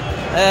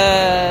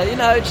 you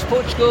know, just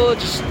Portugal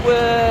just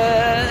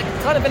were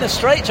kind of in a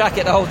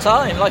straitjacket the whole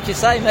time. Like you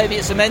say, maybe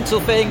it's a mental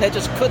thing. They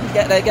just couldn't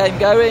get their game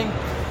going.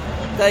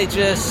 They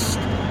just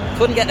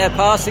couldn't get their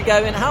passing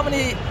going. How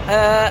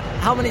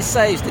many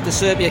saves did the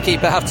Serbia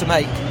keeper have to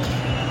make?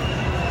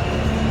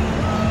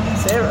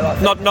 Zero, I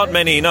think. Not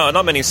many. No,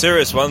 not many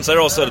serious ones.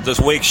 They're all sort of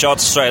just weak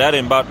shots straight at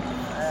him. But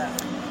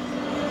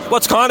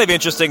what's kind of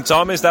interesting,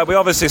 Tom, is that we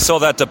obviously saw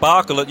that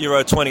debacle at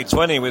Euro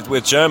 2020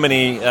 with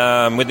Germany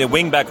with the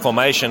wing-back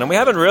formation, and we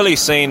haven't really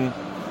seen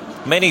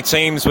many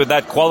teams with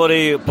that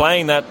quality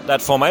playing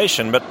that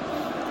formation. But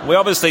we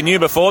obviously knew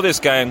before this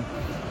game,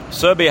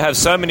 Serbia has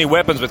so many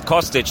weapons with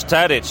Kostic,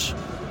 Tadic,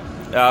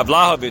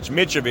 Vlahovic,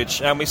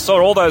 Mitrovic, and we saw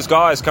all those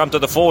guys come to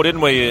the fore,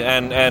 didn't we?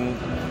 And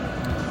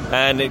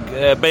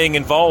being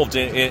involved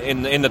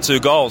in the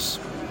two goals.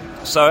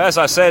 So as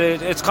I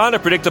said, it's kind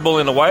of predictable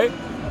in a way.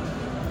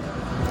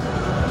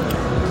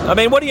 I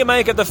mean, what do you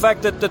make of the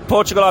fact that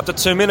Portugal, after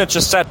 2 minutes,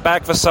 just sat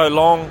back for so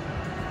long?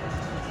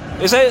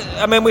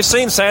 We've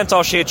seen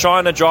Santos here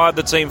trying to drive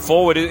the team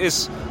forward.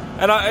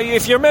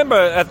 If you remember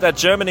at that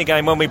Germany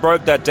game when we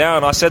broke that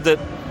down, I said that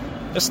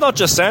it's not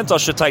just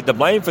Santos should take the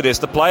blame for this.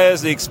 The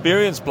players, the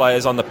experienced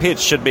players on the pitch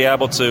should be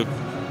able to,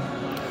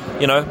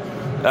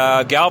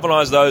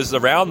 galvanise those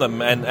around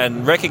them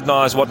and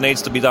recognise what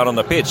needs to be done on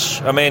the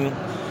pitch. I mean,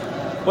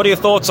 what are your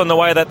thoughts on the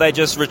way that they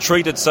just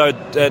retreated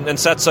and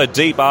sat so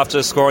deep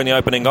after scoring the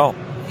opening goal?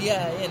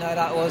 Yeah,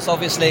 that was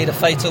obviously the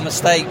fatal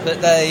mistake,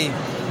 but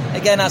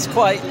that's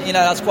quite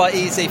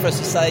easy for us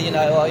to say,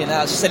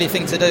 that's a silly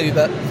thing to do,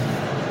 but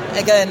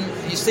again,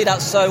 you see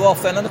that so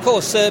often. And of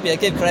course, Serbia,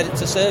 give credit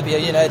to Serbia,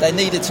 they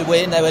needed to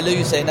win, they were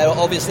losing, they were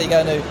obviously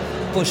going to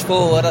push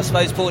forward. I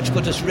suppose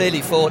Portugal just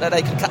really thought that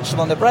they could catch them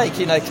on the break,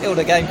 kill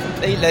the game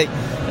completely.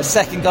 A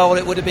second goal,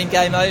 it would have been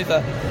game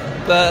over.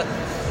 But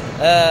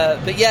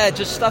yeah,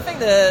 I think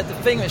the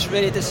thing which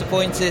really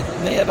disappointed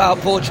me about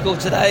Portugal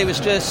today was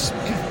just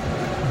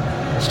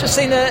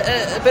seen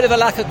a bit of a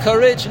lack of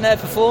courage in their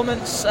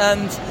performance,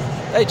 and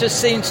they just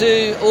seem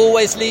to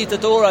always leave the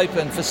door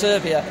open for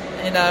Serbia,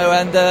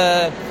 and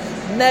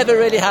never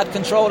really had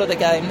control of the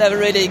game, never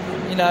really,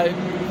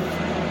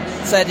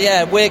 said,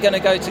 yeah, we're going to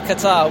go to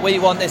Qatar, we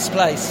want this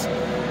place.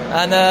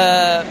 And,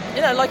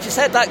 like you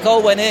said, that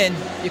goal went in,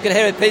 you could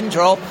hear a pin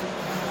drop,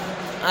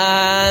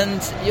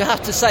 and you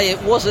have to say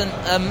it wasn't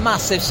a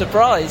massive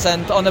surprise.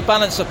 And on the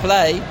balance of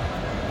play,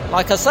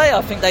 like I say,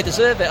 I think they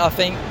deserve it. I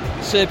think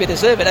Serbia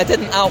deserve it. They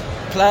didn't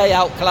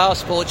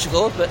outclass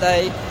Portugal, but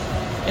they,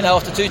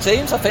 after two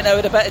teams, I think they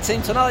were the better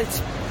team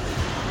tonight.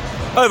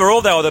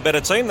 Overall, they were the better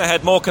team. They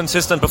had more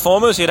consistent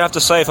performers. You'd have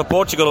to say for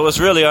Portugal, it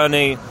was really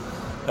only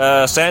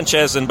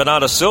Sanchez and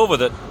Bernardo Silva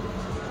that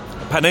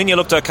Panini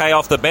looked okay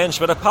off the bench,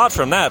 but apart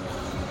from that,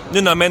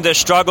 Nuno Mendes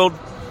struggled.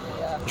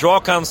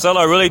 João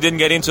Cancelo really didn't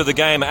get into the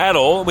game at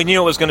all. We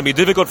knew it was going to be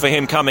difficult for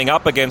him coming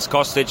up against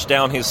Kostic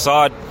down his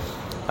side.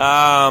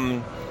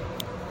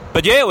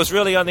 But yeah, it was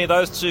really only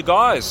those two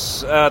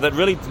guys that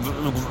really...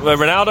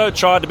 Ronaldo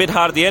tried a bit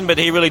hard at the end, but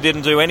he really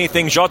didn't do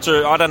anything.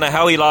 Jota, I don't know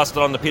how he lasted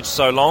on the pitch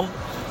so long.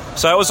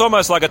 So it was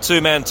almost like a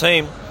two-man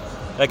team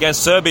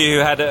against Serbia, who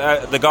had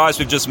the guys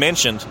we've just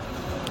mentioned.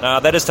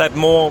 They just had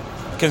more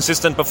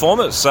consistent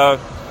performers. So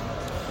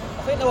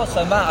I think there was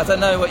so, Matt, I don't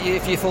know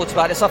if you thought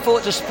about this. I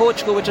thought just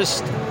Portugal were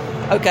just,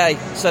 okay,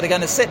 so they're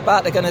going to sit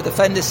back, they're going to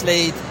defend this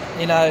lead,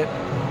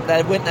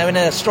 they're in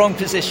a strong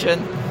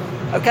position.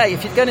 Okay,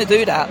 if you're going to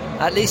do that,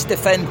 at least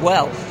defend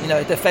well,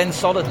 defend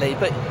solidly.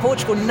 But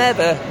Portugal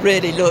never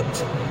really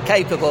looked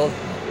capable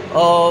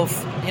of,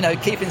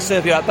 keeping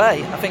Serbia at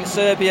bay. I think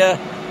Serbia,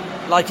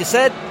 like you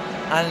said,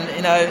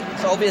 and,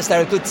 it's obvious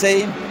they're a good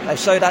team. They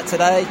showed that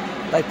today.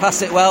 They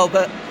pass it well,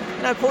 but,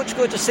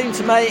 Portugal just seemed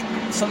to make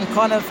some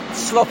kind of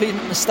sloppy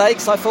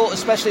mistakes, I thought,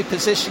 especially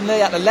positionally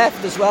at the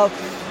left as well.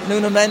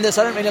 Nuno Mendes,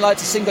 I don't really like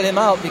to single him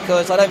out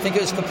because I don't think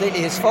it was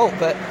completely his fault,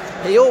 but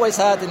he always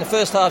had in the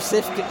first half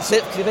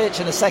Zivkovic,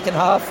 in the second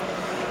half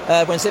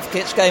when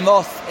Zivkovic came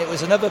off it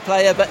was another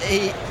player, but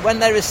when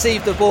they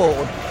received the ball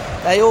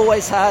they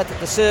always had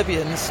the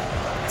Serbians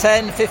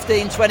 10,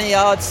 15, 20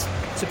 yards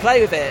to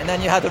play with it, and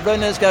then you had the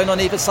runners going on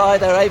either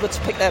side. They were able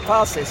to pick their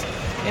passes,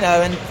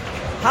 and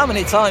how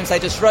many times they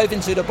just drove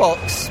into the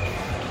box,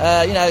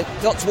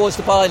 got towards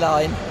the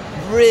byline,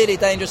 really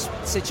dangerous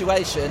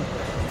situation,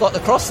 got the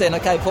cross in.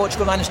 Okay,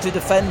 Portugal managed to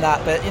defend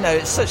that, but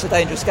it's such a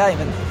dangerous game,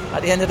 and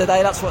at the end of the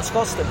day that's what's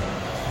cost them.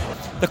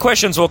 The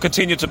questions will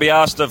continue to be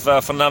asked of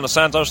Fernando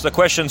Santos. The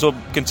questions will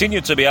continue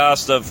to be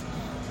asked of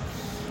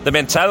the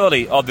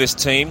mentality of this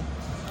team.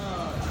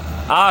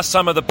 Are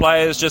some of the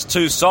players just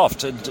too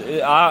soft?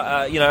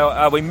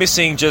 Are we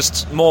missing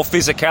just more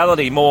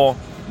physicality, more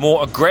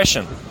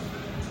aggression?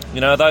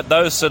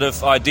 Those sort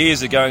of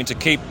ideas are going to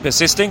keep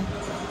persisting.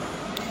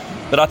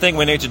 But I think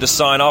we need to just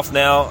sign off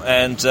now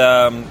and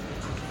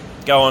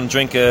go and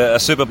drink a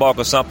Super Bock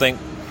or something.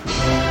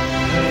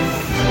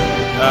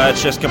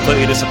 It's just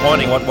completely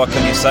disappointing. What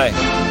can you say?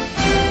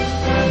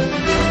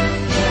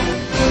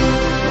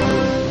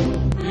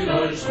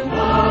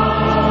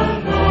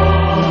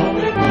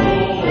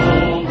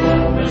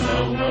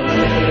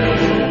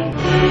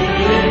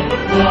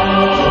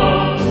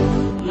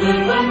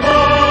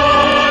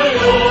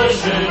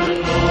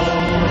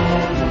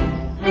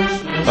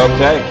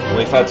 Okay,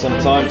 we've had some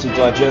time to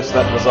digest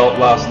that result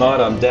last night.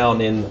 I'm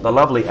down in the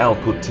lovely Al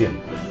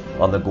Kutim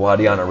on the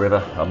Guadiana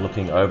River. I'm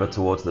looking over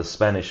towards the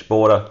Spanish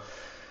border.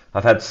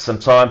 I've had some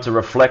time to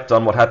reflect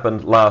on what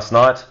happened last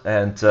night,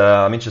 and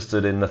I'm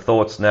interested in the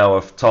thoughts now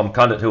of Tom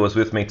Cundit, who was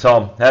with me.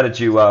 Tom, how did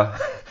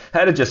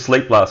you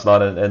sleep last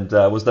night, and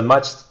was the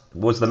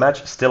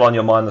match still on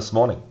your mind this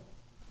morning?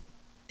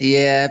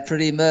 Yeah,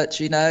 pretty much.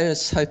 I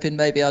was hoping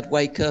maybe I'd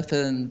wake up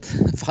and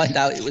find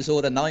out it was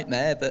all a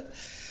nightmare, but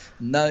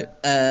no.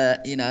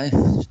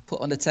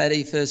 Put on the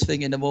telly first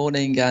thing in the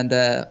morning, and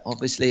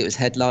obviously it was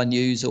headline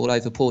news all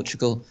over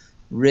Portugal.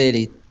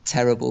 Really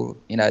terrible.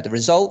 The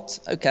result,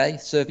 okay,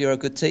 Serbia are a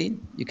good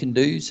team, you can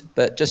lose,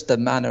 but just the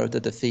manner of the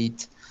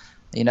defeat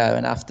you know,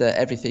 and after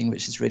everything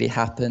which has really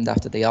happened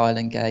after the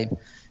Ireland game,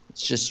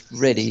 it's just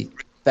really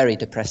very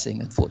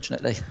depressing,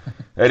 unfortunately.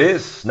 It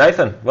is.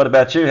 Nathan, what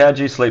about you? How did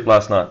you sleep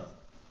last night?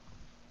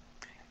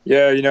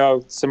 Yeah,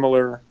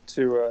 similar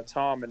to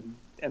Tom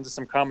and to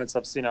some comments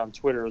I've seen on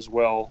Twitter as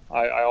well.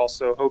 I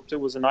also hoped it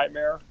was a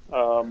nightmare.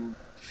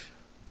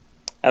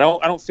 I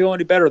don't feel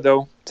any better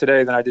though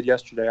today than I did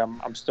yesterday.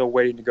 I'm still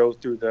waiting to go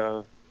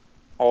through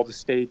all the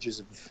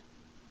stages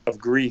of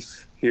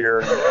grief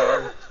here.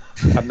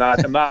 I'm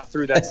not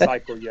through that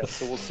cycle yet,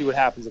 so we'll see what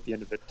happens at the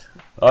end of it.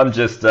 I'm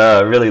just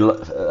really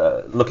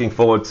looking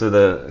forward to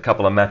the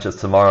couple of matches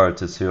tomorrow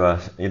to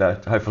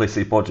hopefully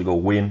see Portugal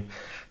win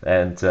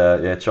and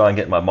try and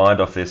get my mind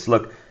off this.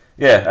 Look,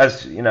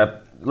 as you know,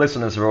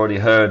 listeners have already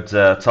heard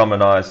Tom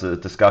and I's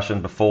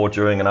discussion before,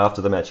 during, and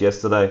after the match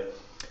yesterday,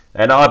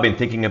 and I've been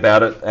thinking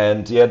about it,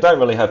 and don't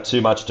really have too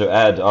much to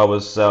add. I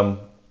was, I'll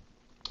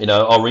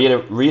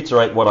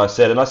reiterate what I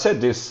said, and I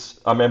said this.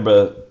 I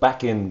remember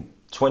back in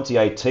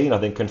 2018, I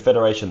think,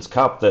 Confederations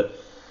Cup, that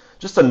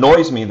just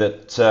annoys me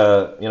that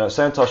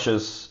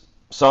Santosh's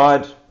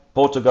side,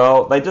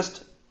 Portugal, they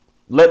just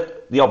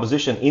let the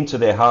opposition into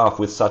their half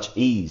with such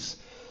ease.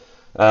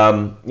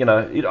 I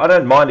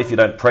don't mind if you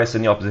don't press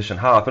in the opposition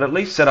half, but at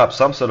least set up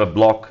some sort of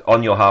block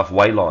on your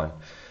halfway line.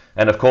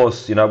 And of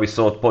course, we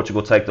saw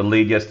Portugal take the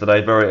lead yesterday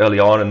very early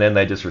on, and then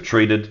they just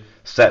retreated,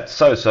 sat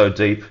so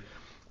deep,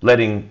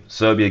 letting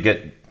Serbia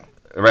get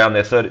around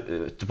their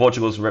to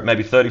Portugal's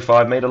maybe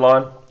 35-metre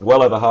line,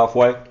 well over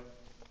halfway.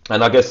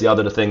 And I guess the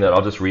other thing that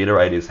I'll just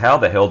reiterate is, how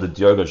the hell did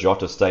Diogo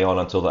Jota stay on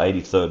until the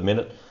 83rd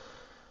minute?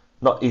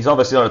 He's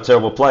obviously not a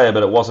terrible player,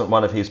 but it wasn't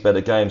one of his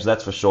better games,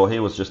 that's for sure. He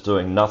was just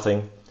doing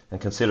nothing. And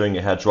considering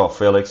you had João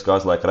Felix,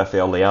 guys like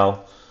Rafael Leão,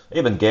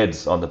 even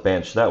Guedes on the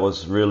bench, that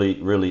was really,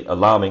 really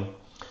alarming.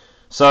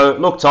 So,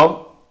 look,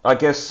 Tom, I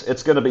guess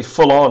it's going to be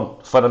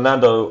full-on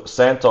Fernando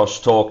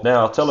Santos talk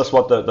now. Tell us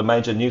what the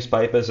major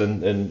newspapers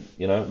and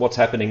what's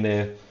happening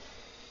there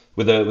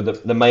with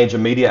the major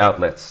media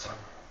outlets.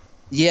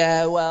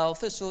 Yeah, well,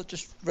 first of all,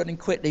 just running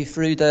quickly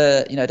through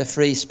the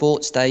free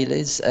sports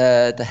dailies.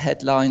 The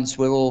headlines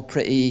were all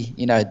pretty,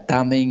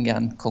 damning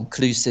and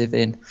conclusive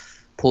in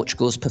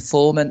Portugal's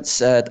performance.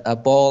 A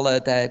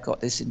baller there got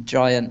this in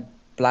giant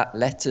black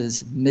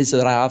letters,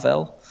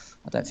 miserável.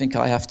 I don't think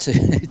I have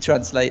to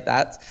translate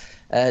that.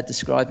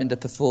 Describing the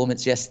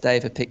performance yesterday,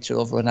 with a picture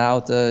of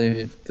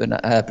Ronaldo,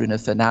 Bruno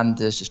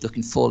Fernandes just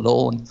looking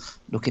forlorn,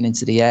 looking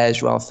into the air,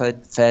 João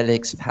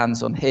Felix with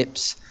hands on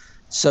hips.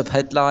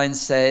 Sub-headline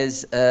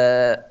says,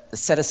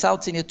 Seleção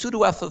tinha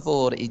tudo a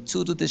favor e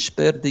tudo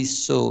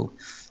desperdiçou.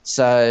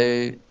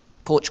 So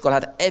Portugal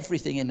had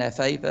everything in their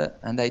favour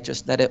and they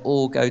just let it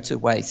all go to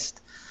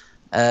waste.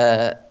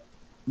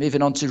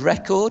 Moving on to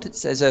Record, it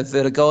says a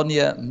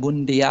vergonha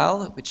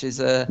mundial, which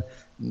is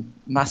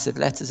massive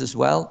letters as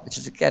well, which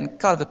is again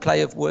kind of a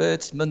play of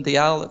words.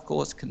 Mundial, of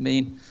course, can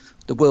mean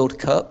the World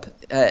Cup.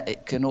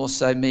 It can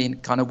also mean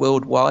kind of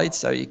worldwide,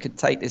 so you could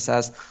take this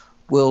as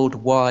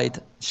worldwide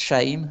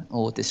shame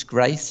or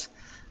disgrace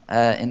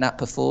in that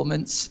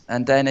performance.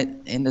 And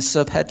then in the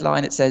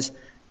sub-headline it says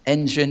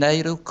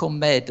Engenheiro com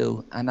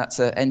medo, and that's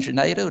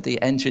Engenheiro,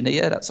 the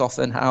engineer. That's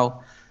often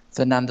how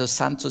Fernando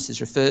Santos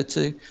is referred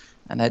to.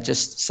 And they're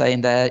just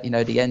saying there,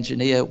 the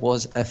engineer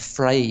was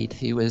afraid.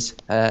 He was,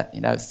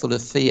 full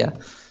of fear.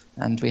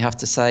 And we have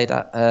to say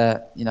that,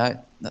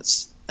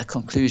 that's a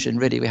conclusion,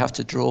 really, we have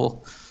to draw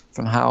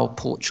from how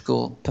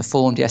Portugal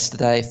performed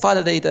yesterday.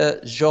 Finally,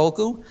 the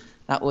jogo,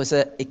 that was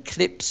an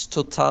eclipse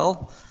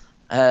total.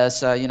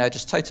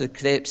 Just total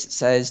eclipse. It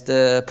says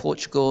the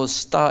Portugal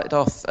started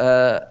off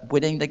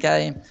winning the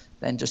game,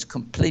 then just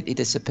completely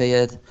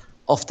disappeared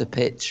off the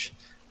pitch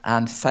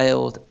and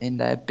failed in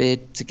their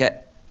bid to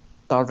get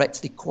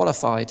directly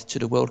qualified to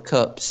the World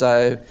Cup.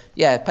 So,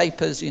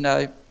 papers,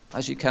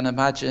 as you can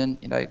imagine,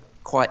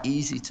 quite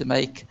easy to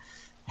make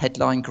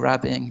headline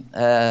grabbing,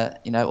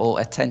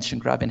 or attention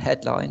grabbing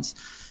headlines,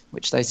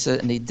 which they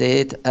certainly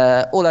did.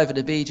 All over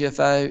the media,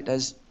 though,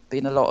 there's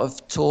been a lot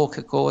of talk,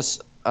 of course,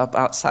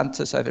 about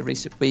Santos over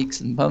recent weeks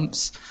and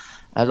months.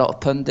 A lot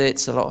of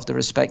pundits, a lot of the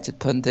respected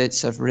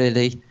pundits have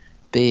really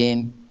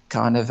been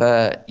kind of,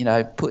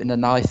 putting a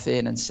knife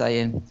in and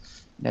saying,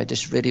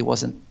 this really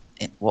wasn't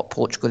what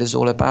Portugal is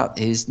all about,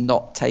 is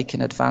not taking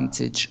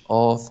advantage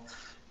of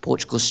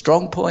Portugal's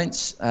strong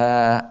points.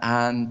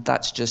 And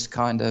that's just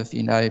kind of,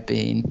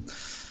 been,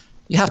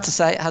 you have to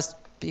say it has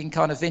been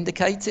kind of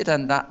vindicated,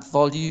 and that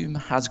volume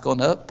has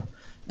gone up.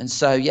 And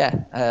so,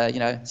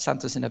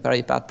 Santos in a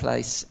very bad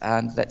place,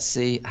 and let's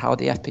see how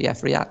the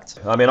FPF react.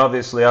 I mean,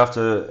 obviously,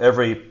 after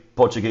every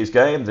Portuguese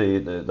game,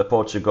 the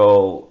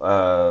Portugal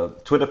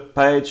Twitter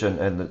page,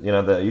 and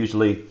they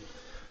usually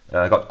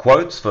got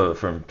quotes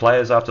from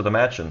players after the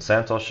match and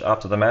Santos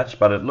after the match,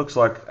 but it looks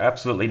like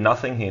absolutely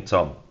nothing here,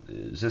 Tom.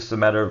 Is this a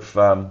matter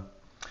of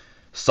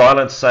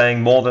silence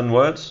saying more than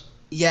words?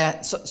 Yeah,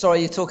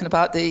 sorry, you're talking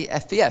about the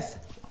FPF?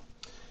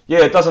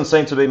 Yeah, it doesn't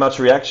seem to be much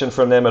reaction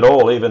from them at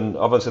all. Even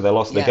obviously they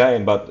lost the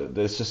game, but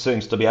there just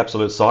seems to be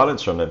absolute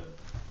silence from them.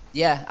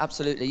 Yeah,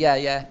 absolutely.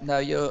 Yeah. No,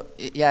 you're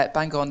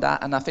bang on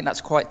that, and I think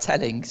that's quite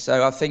telling.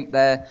 So I think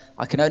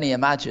I can only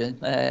imagine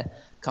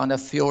kind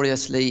of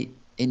furiously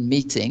in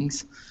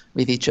meetings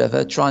with each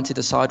other, trying to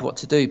decide what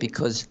to do,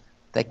 because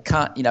they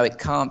can't, it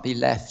can't be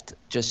left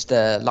just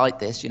like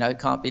this. It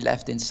can't be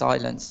left in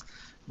silence.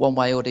 One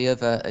way or the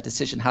other, a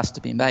decision has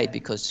to be made,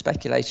 because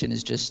speculation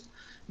is just,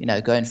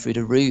 going through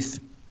the roof.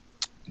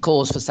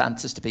 Calls for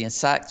Santos to be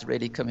sacked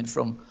really coming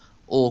from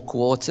all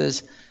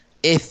quarters.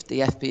 If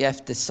the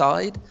FPF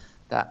decide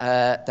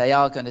that they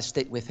are going to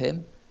stick with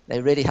him,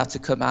 they really have to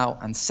come out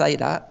and say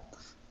that,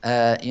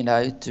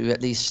 to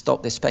at least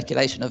stop this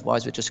speculation.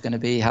 Otherwise, we're just going to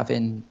be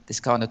having this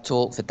kind of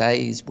talk for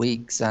days,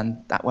 weeks,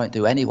 and that won't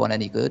do anyone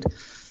any good.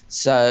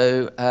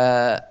 So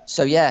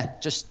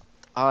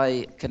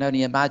I can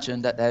only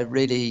imagine that they're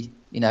really,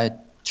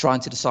 trying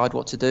to decide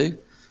what to do.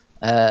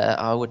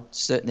 I would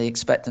certainly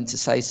expect them to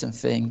say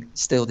something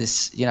still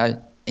this,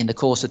 in the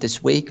course of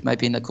this week,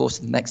 maybe in the course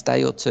of the next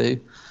day or two.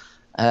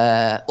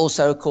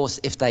 Also, of course,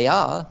 if they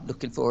are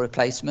looking for a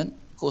replacement,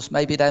 of course,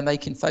 maybe they're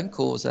making phone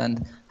calls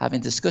and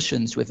having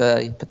discussions with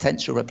a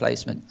potential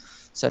replacement.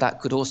 So that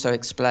could also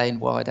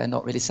explain why they're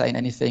not really saying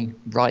anything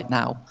right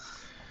now.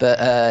 But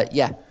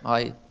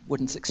I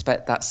wouldn't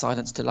expect that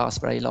silence to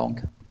last very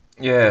long.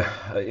 Yeah,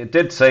 it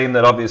did seem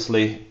that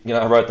obviously,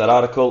 I wrote that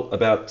article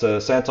about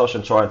Santos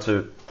and trying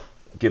to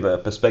give a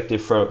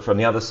perspective from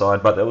the other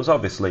side, but there was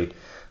obviously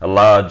a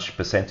large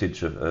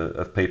percentage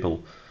of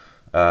people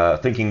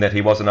thinking that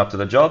he wasn't up to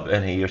the job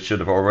and he should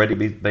have already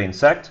been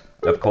sacked.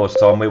 Of course,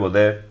 Tom, we were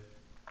there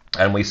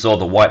and we saw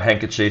the white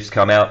handkerchiefs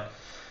come out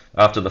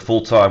after the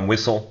full-time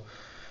whistle.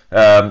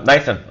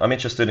 Nathan, I'm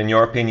interested in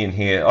your opinion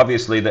here.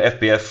 Obviously, the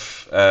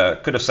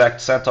FPF could have sacked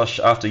Santos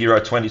after Euro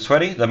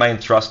 2020. The main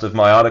thrust of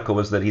my article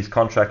was that his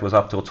contract was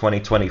up till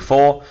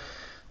 2024.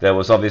 There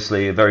was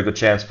obviously a very good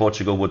chance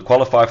Portugal would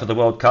qualify for the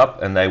World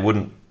Cup, and they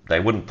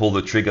wouldn't pull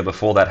the trigger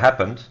before that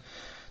happened.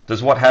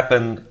 Does what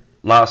happened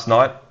last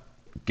night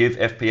give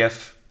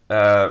FPF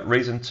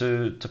reason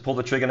to pull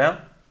the trigger now?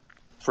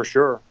 For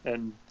sure,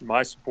 and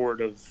my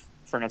support of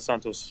Fernando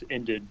Santos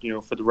ended,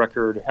 for the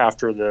record,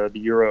 after the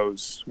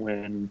Euros,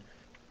 when,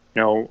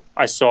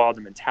 I saw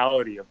the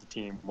mentality of the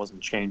team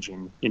wasn't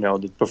changing.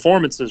 The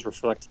performances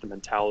reflected the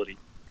mentality,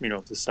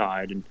 of the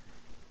side,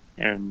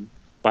 and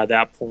by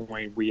that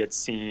point, we had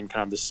seen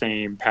kind of the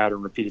same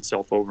pattern repeat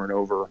itself over and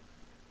over,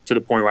 to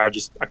the point where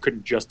I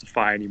couldn't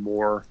justify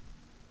anymore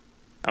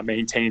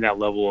maintaining that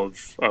level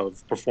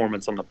of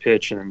performance on the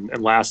pitch. And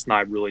last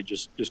night really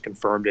just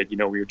confirmed it. We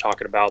were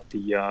talking about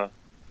the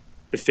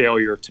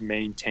failure to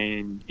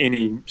maintain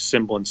any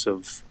semblance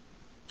of,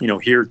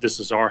 here, this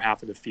is our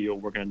half of the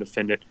field, we're going to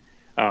defend it.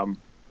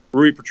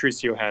 Rui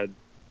Patricio had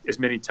as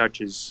many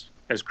touches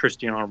as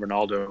Cristiano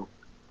Ronaldo.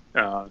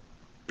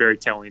 Very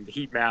telling. The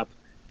heat map,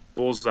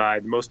 bullseye,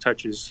 the most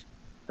touches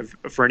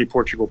for any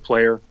Portugal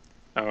player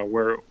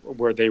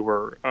where they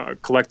were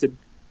collected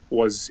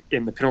was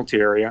in the penalty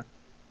area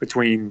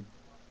between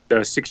the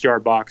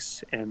 6-yard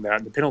box and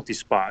the penalty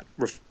spot,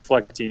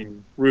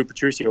 reflecting Rui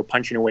Patricio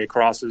punching away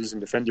crosses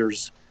and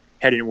defenders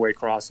heading away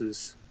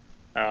crosses.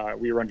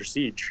 We were under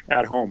siege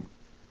at home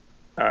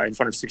in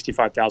front of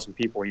 65,000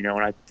 people, and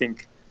I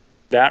think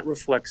that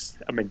reflects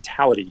a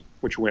mentality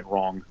which went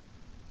wrong.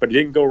 But it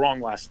didn't go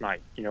wrong last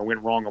night. It went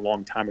wrong a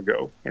long time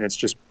ago, and it's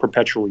just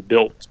perpetually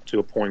built to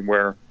a point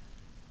where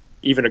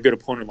even a good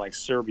opponent like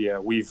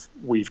Serbia, we've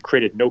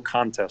created no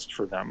contest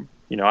for them.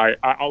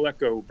 I'll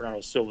echo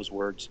Bernardo Silva's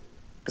words,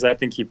 because I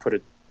think he put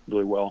it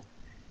really well.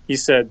 He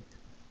said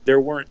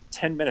there weren't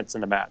 10 minutes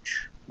in the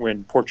match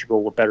when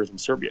Portugal were better than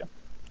Serbia.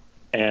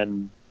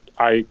 And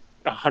I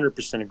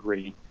 100%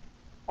 agree.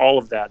 All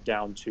of that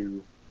down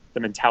to the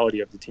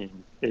mentality of the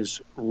team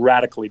is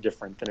radically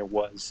different than it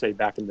was, say,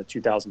 back in the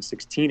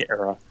 2016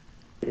 era,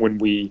 when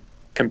we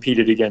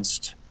competed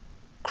against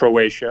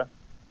Croatia,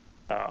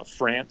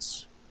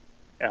 France,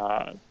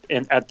 and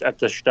at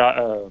the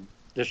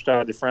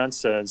Stade de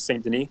France,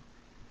 Saint-Denis,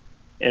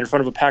 in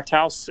front of a packed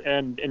house,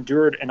 and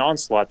endured an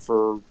onslaught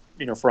for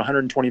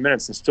 120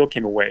 minutes and still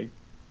came away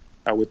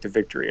with the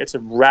victory. It's a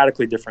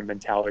radically different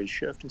mentality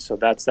shift, and so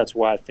that's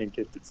why I think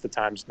it's the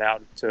times now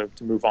to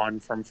move on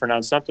from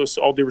Fernando Santos.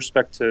 All due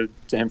respect to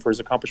him for his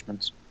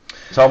accomplishments.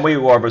 Tom, we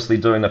were obviously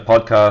doing the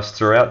podcast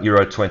throughout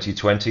Euro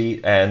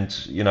 2020, and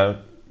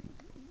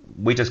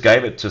we just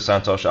gave it to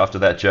Santos after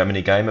that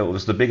Germany game. It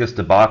was the biggest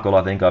debacle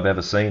I think I've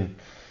ever seen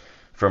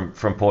from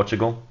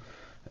Portugal.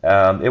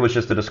 It was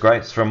just a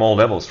disgrace from all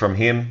levels, from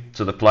him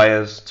to the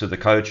players, to the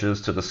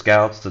coaches, to the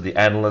scouts, to the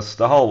analysts.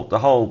 The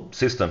whole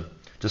system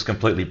just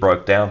completely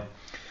broke down.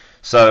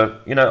 So,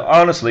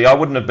 honestly, I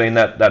wouldn't have been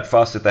that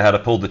fussed if they had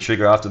pulled the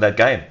trigger after that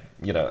game.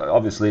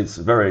 Obviously it's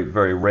very,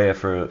 very rare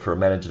for a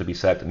manager to be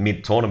sacked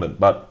mid-tournament,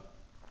 but,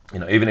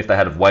 even if they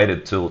had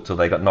waited till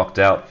they got knocked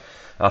out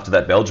after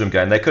that Belgium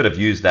game, they could have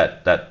used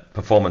that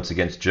performance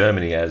against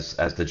Germany as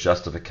the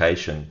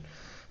justification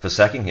for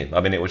sacking him.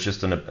 I mean, it was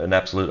just an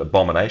absolute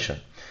abomination.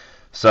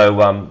 So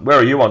where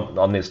are you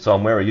on this,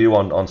 Tom? Where are you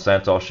on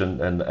Santos and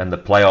the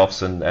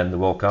playoffs and the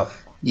World Cup?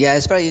 Yeah,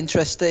 it's very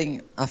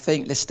interesting. I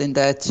think listening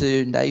there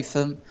to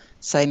Nathan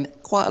saying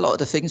quite a lot of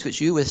the things which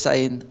you were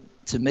saying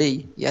to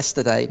me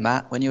yesterday,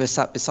 Matt, when you were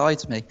sat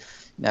beside me,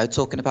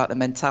 talking about the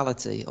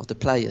mentality of the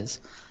players.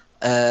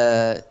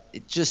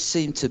 It just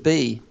seemed to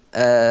be,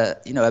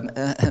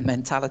 a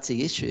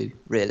mentality issue,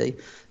 really.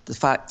 The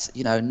fact,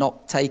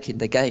 not taking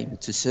the game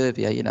to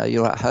Serbia,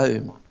 you're at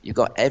home, you've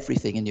got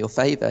everything in your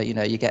favour,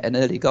 you get an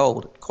early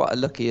goal, quite a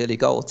lucky early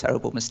goal,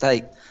 terrible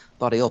mistake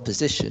by the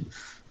opposition.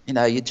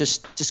 You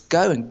just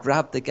go and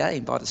grab the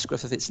game by the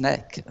scruff of its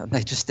neck. And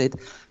they just did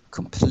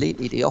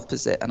completely the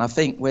opposite. And I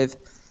think with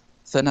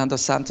Fernando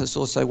Santos,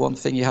 also one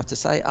thing you have to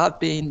say, I've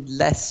been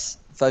less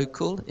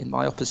vocal in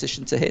my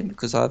opposition to him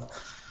because I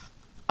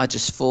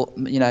just thought,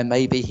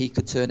 maybe he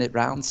could turn it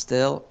round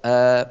still.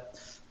 But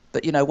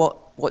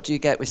what do you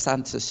get with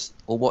Santos,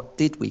 or what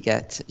did we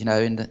get,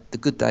 in the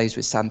good days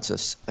with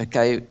Santos?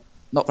 Okay,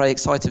 not very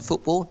exciting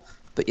football,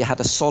 but you had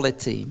a solid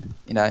team,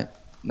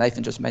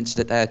 Nathan just mentioned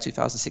it there,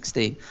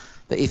 2016.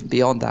 But even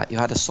beyond that, you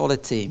had a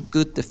solid team,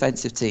 good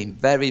defensive team,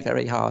 very,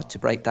 very hard to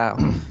break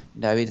down.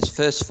 In his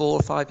first 4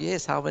 or 5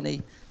 years, how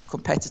many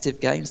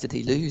competitive games did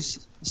he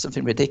lose?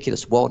 Something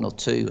ridiculous, 1 or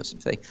 2 or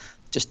something.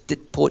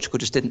 Portugal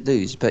just didn't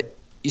lose. But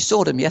you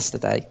saw them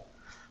yesterday,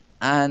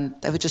 and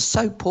they were just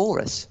so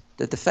porous,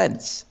 the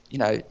defence.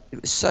 It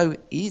was so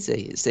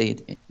easy, it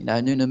seemed.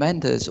 Nuno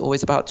Mendes,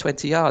 always about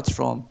 20 yards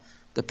from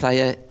the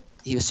player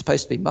he was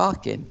supposed to be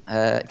marking.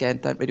 Again,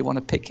 don't really want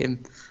to pick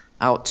him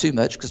out too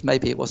much because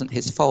maybe it wasn't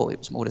his fault, it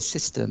was more the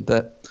system.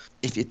 But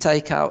if you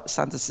take out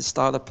Santos'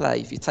 style of play,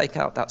 if you take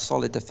out that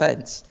solid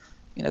defence,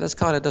 there's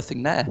kind of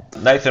nothing there.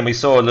 Nathan, we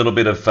saw a little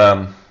bit of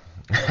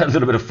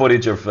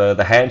footage of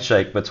the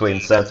handshake between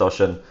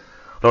Santos and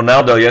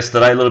Ronaldo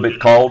yesterday, a little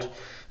bit cold.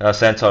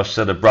 Santos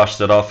sort of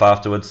brushed it off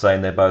afterwards,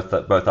 saying they're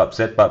both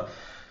upset. But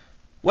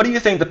what do you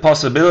think the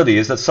possibility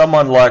is that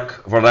someone like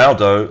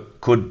Ronaldo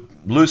could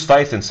lose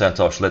faith in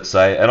Santos, let's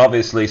say, and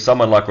obviously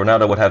someone like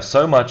Ronaldo would have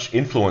so much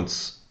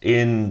influence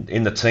in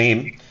the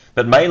team,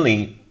 but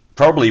mainly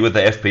probably with the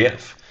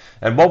FPF.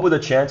 And what would the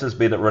chances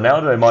be that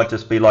Ronaldo might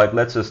just be like,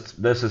 let's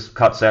just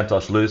cut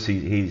Santos loose.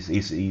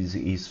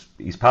 He's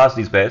past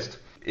his best.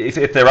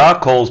 If there are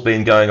calls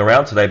being going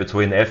around today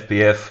between the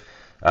FPF,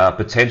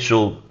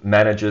 potential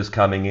managers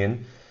coming in,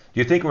 do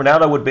you think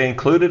Ronaldo would be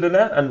included in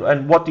that?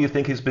 And what do you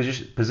think his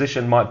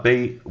position might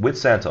be with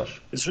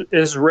Santos?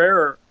 It's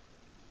rare,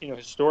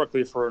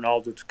 historically, for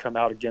Ronaldo to come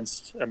out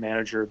against a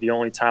manager. The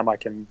only time I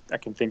can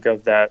think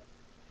of that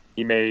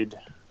he made,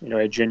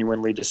 a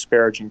genuinely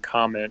disparaging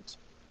comment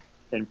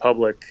in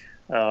public,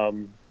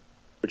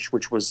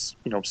 which was,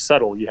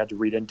 subtle, you had to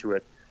read into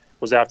it,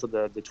 was after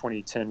the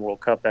 2010 World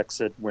Cup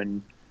exit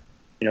when,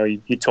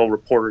 he told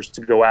reporters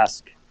to go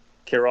ask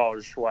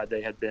Queiroz why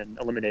they had been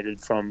eliminated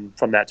from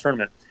that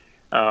tournament.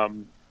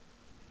 And,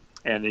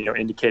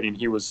 indicating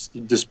he was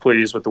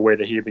displeased with the way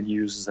that he had been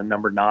used as a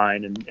number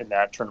 9 in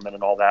that tournament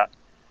and all that.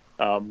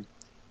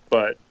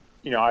 But,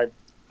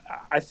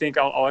 I think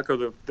I'll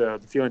echo the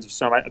feelings of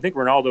some. I think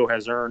Ronaldo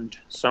has earned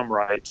some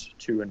right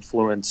to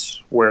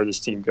influence where this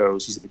team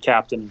goes. He's the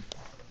captain,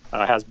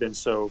 has been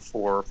so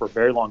for a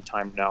very long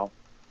time now.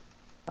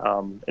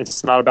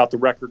 It's not about the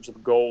records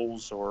of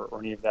goals or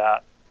any of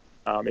that.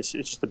 It's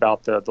just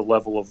about the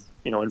level of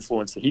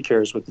influence that he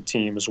carries with the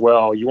team as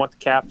well. You want the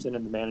captain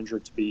and the manager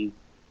to be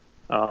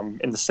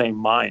in the same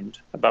mind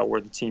about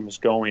where the team is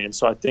going, and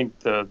so I think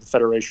the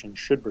federation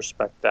should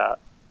respect that.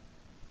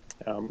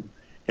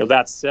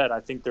 That said,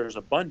 I think there's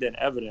abundant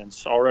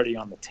evidence already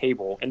on the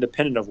table,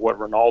 independent of what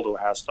Ronaldo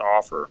has to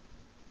offer,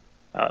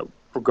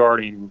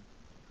 regarding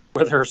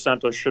whether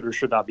Santos should or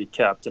should not be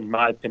kept. In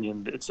my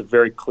opinion, it's a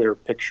very clear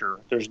picture.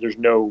 There's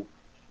no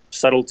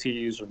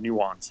subtleties or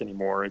nuance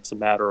anymore. It's a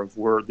matter of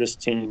where this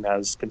team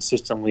has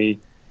consistently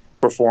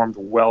performed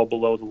well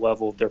below the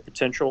level of their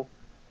potential.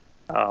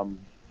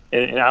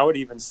 And I would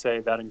even say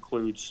that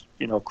includes,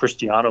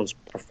 Cristiano's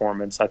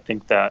performance. I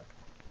think that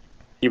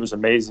he was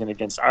amazing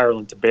against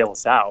Ireland to bail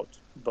us out,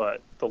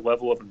 but the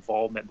level of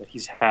involvement that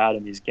he's had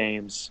in these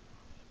games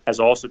has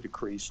also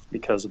decreased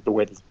because of the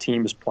way that the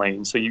team is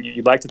playing. So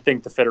you'd like to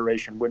think the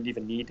federation wouldn't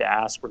even need to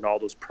ask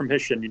Ronaldo's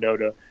permission,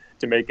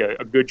 to make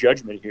a good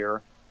judgment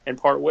here and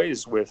part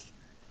ways with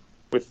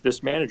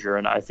this manager.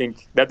 And I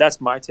think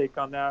that's my take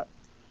on that.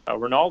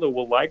 Ronaldo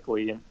will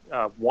likely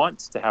want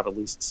to have at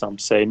least some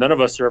say. None of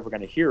us are ever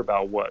going to hear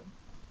about what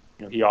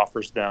he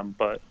offers them,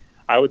 but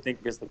I would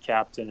think as the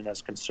captain and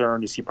as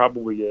concerned as he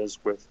probably is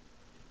with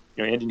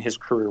ending his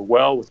career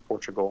well with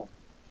Portugal,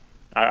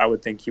 I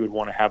would think he would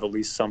want to have at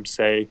least some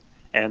say,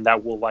 and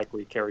that will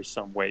likely carry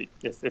some weight,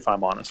 if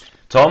I'm honest.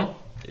 Tom,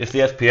 if the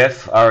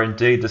FPF are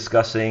indeed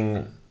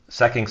discussing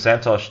sacking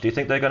Santos, do you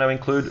think they're going to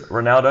include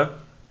Ronaldo?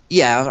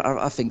 Yeah,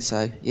 I think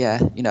so. Yeah,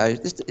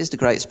 this is the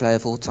greatest player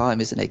of all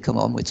time, isn't it? Come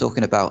on, we're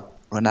talking about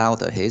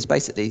Ronaldo here. He's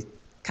basically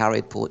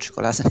carried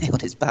Portugal, hasn't he, on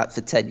his back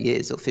for 10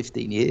 years or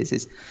 15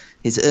 years.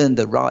 He's earned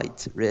the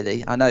right,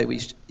 really. I know you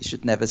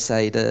should never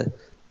say the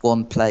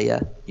one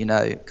player,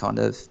 kind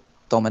of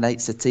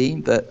dominates the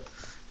team, but,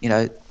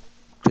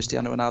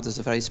 Cristiano Ronaldo is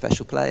a very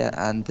special player,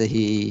 and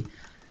he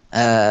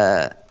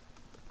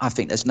I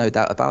think there's no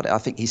doubt about it. I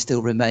think he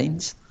still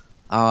remains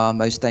our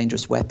most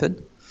dangerous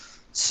weapon.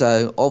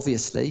 So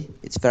obviously,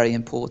 it's very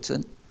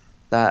important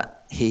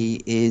that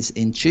he is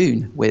in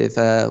tune with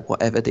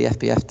whatever the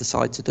FBF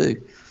decide to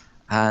do,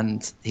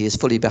 and he is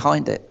fully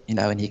behind it.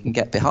 And he can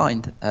get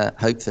behind,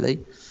 hopefully,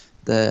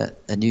 the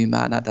new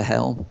man at the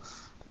helm,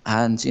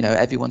 and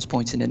everyone's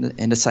pointing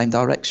in the same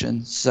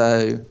direction.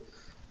 So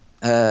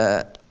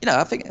I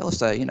think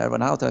also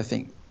Ronaldo, I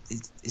think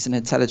is an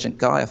intelligent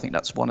guy. I think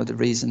that's one of the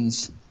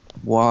reasons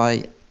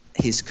why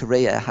his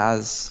career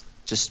has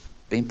just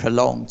been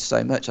prolonged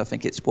so much. I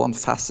think it's one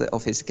facet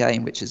of his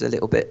game which is a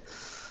little bit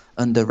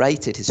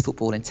underrated, his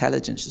football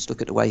intelligence. Just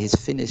look at the way he's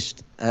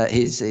finished,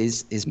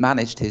 he's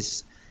managed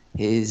his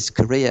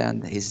career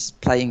and his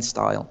playing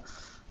style.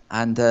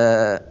 And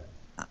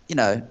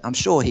I'm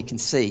sure he can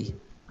see.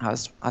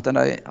 I don't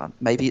know,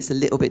 maybe it's a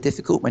little bit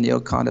difficult when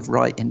you're kind of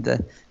right in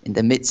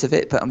the midst of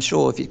it, but I'm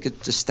sure if you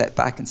could just step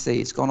back and see,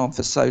 it's gone on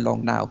for so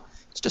long now,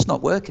 it's just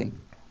not working.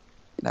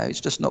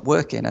 It's just not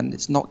working, and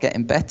it's not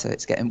getting better.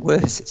 It's getting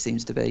worse, it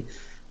seems to be,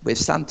 with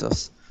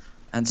Santos.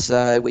 And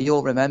so we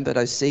all remember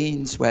those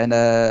scenes when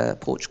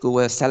Portugal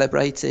were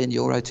celebrating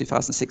Euro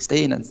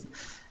 2016 and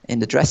in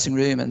the dressing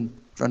room, and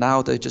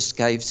Ronaldo just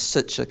gave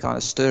such a kind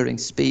of stirring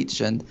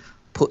speech and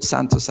put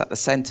Santos at the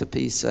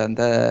centrepiece, and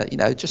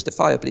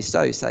justifiably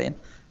so, saying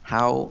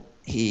how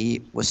he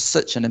played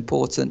such an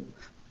important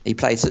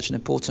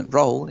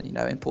role,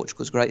 in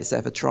Portugal's greatest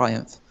ever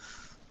triumph.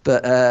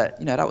 But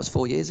that was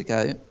 4 years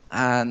ago,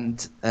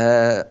 and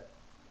I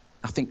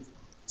think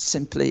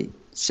simply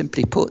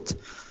put,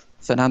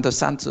 Fernando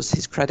Santos,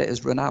 his credit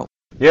has run out.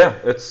 Yeah,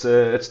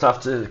 it's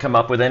tough to come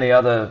up with any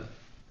other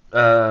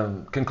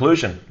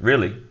conclusion,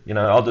 really.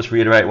 I'll just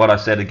reiterate what I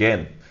said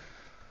again.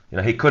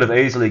 He could have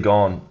easily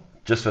gone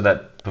just for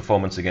that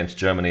performance against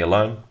Germany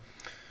alone.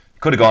 He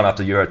could have gone up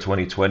to Euro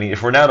 2020. If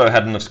Ronaldo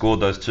hadn't have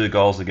scored those 2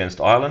 goals against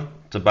Ireland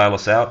to bail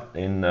us out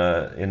in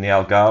the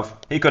Algarve,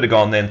 he could have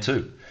gone then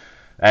too.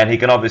 And he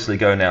can obviously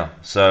go now.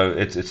 So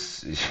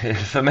it's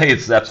for me,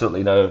 it's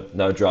absolutely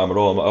no drama at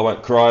all. I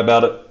won't cry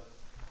about it.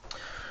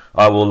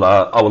 I will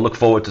look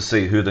forward to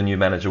see who the new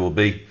manager will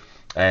be,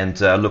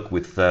 and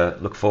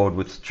look forward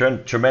with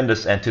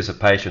tremendous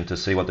anticipation to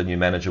see what the new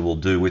manager will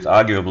do with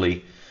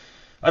arguably,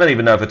 I don't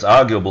even know if it's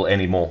arguable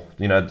anymore,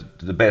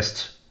 the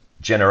best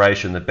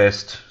generation, the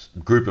best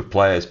group of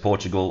players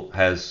Portugal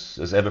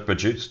has ever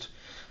produced.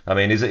 I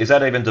mean, is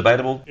that even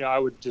debatable? Yeah, I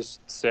would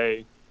just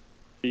say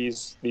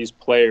these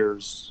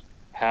players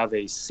have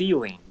a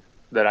ceiling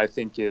that I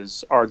think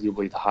is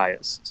arguably the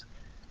highest.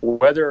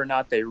 Whether or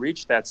not they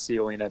reach that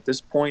ceiling at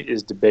this point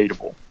is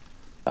debatable,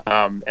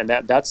 and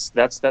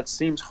that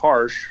seems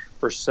harsh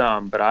for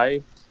some, but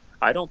I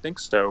don't think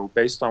so,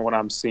 based on what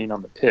I'm seeing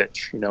on the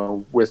pitch.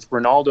 With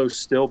Ronaldo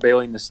still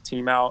bailing this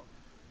team out,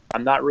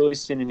 I'm not really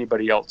seeing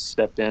anybody else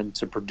step in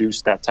to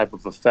produce that type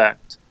of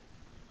effect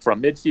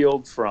from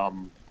midfield,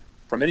 from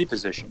any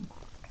position.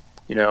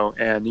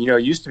 And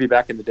it used to be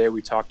back in the day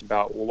we talked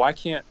about, well, why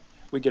can't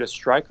we get a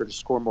striker to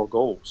score more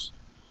goals?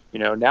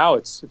 Now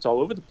it's all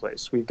over the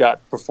place. We've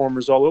got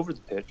performers all over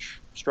the pitch,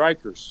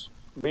 strikers,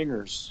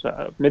 wingers,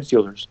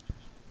 midfielders,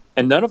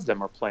 and none of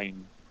them are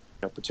playing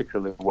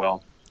particularly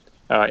well.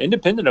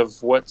 Independent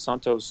of what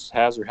Santos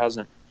has or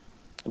hasn't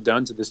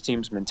done to this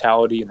team's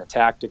mentality and the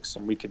tactics,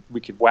 and we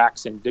could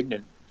wax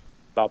indignant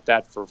about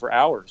that for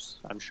hours,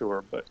 I'm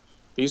sure. But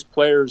these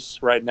players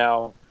right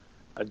now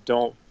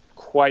don't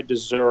quite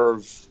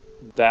deserve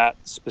that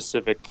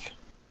specific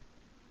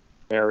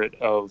merit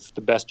of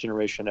the best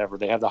generation ever.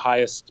 They have the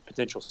highest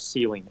potential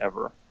ceiling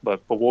ever,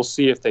 but we'll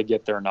see if they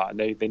get there or not. And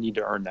they need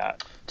to earn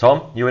that.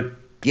 Tom, you would?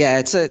 Yeah,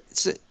 it's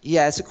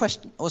a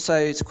question. Also,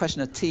 it's a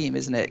question of team,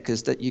 isn't it?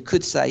 Because that you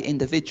could say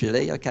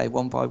individually, okay,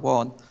 one by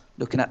one,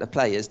 looking at the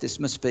players, this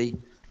must be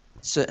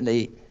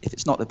certainly, if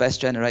it's not the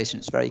best generation,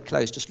 it's very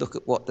close. Just look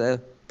at what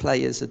the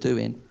players are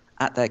doing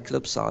at their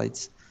club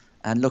sides,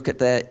 and look at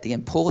the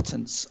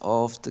importance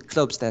of the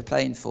clubs they're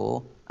playing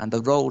for and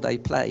the role they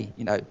play.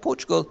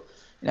 Portugal,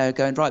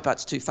 going right back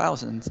to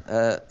 2000,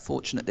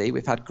 fortunately,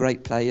 we've had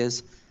great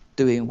players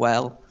doing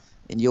well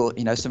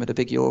in some of the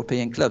big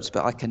European clubs,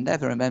 but I can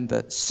never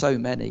remember so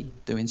many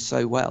doing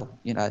so well.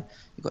 You've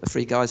got the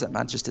 3 guys at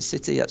Manchester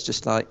City. That's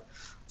just like,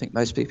 I think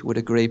most people would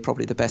agree,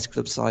 probably the best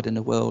club side in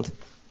the world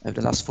over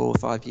the last 4 or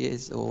 5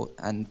 years,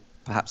 and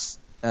perhaps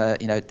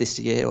this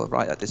year or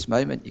right at this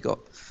moment. You got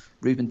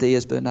Ruben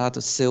Dias, Bernardo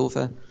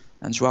Silva,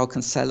 and João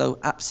Cancelo,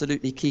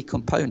 absolutely key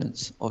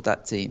components of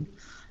that team.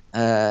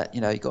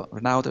 You got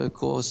Ronaldo, of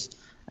course.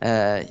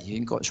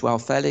 You've got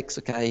João Felix.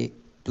 Okay,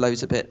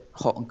 blows a bit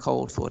hot and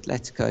cold for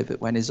Atletico, but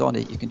when he's on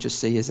it, you can just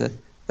see he's a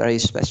very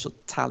special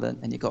talent.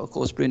 And you've got, of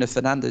course, Bruno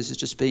Fernandes, who's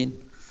just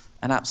been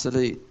an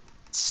absolute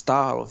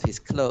star of his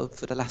club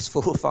for the last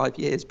 4 or 5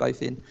 years,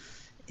 both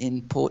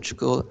in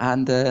Portugal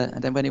and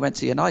then when he went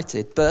to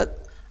United.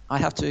 But I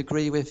have to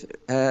agree with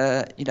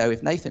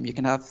with Nathan.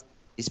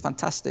 He's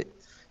fantastic.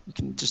 You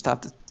can just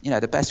have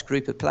the best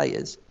group of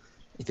players.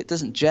 If it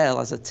doesn't gel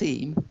as a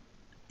team,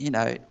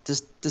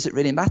 does it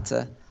really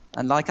matter?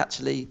 And like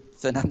actually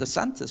Fernando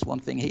Santos. One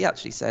thing he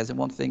actually says, and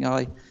one thing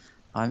I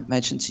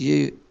mentioned to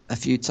you a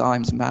few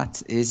times,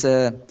 Matt, is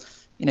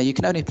you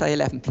can only play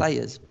 11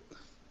 players,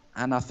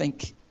 and I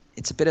think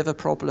it's a bit of a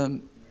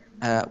problem.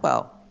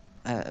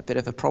 A bit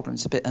of a problem.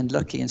 It's a bit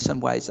unlucky in some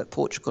ways that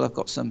Portugal have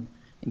got some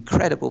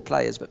incredible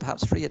players, but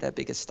perhaps three of their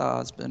biggest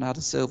stars, Bernardo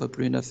Silva,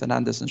 Bruno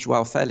Fernandes and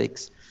João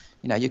Felix,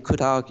 you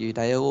could argue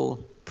they're all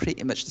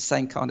pretty much the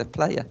same kind of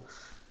player.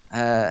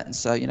 And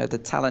so, the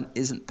talent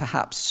isn't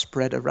perhaps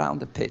spread around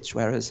the pitch,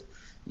 whereas,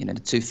 in the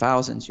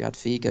 2000s, you had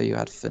Figo, you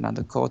had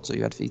Fernando Couto,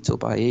 you had Vitor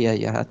Bahia,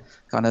 you had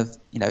kind of,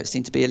 it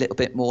seemed to be a little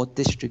bit more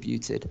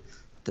distributed,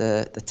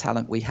 the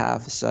talent we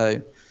have.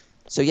 So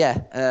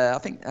I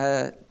think,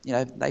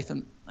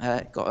 Nathan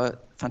got a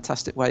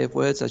fantastic way of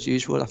words, as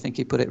usual. I think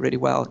he put it really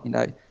well.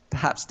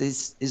 Perhaps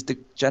this is the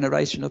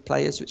generation of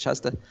players which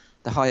has the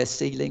highest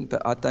ceiling,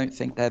 but I don't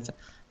think they've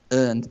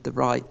earned the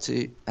right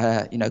to,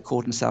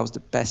 call themselves the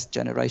best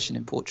generation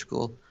in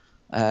Portugal,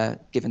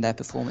 given their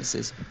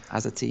performances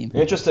as a team.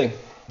 Interesting.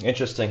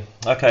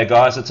 Okay,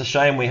 guys, it's a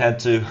shame we had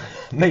to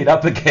meet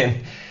up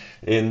again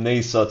in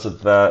these sorts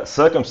of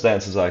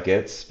circumstances, I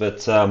guess.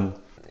 But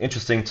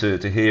interesting to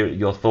hear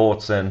your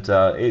thoughts, and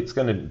it's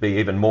going to be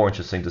even more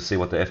interesting to see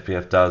what the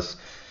FPF does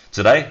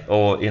today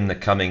or in the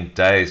coming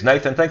days.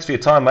 Nathan, thanks for your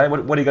time, mate.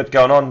 What do you got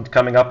going on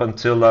coming up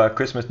until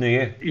Christmas, New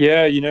Year?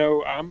 Yeah,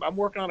 I'm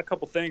working on a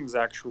couple things,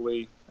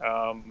 actually.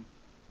 I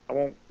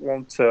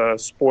won't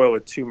spoil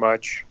it too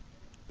much,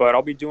 but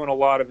I'll be doing a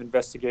lot of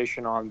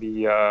investigation on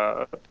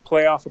the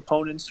playoff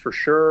opponents for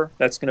sure.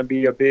 That's going to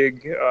be a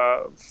big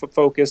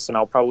focus, and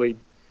I'll probably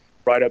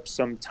write up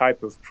some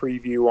type of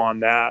preview on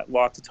that. A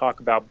lot to talk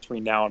about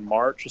between now and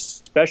March,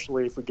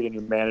 especially if we get a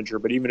new manager.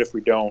 But even if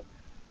we don't,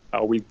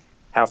 we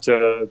have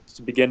to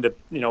begin to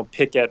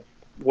pick at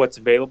what's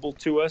available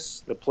to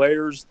us, the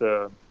players,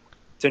 the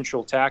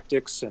potential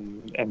tactics,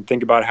 and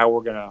think about how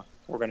we're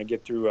gonna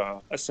get through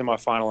a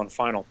semifinal and a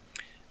final.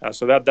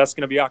 So that's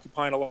going to be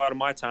occupying a lot of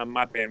my time,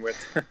 my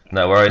bandwidth.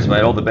 No worries,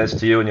 mate. All the best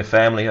to you and your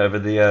family over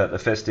the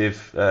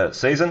festive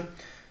season.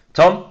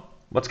 Tom,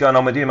 what's going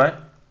on with you, mate?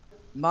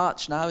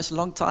 March now, it's a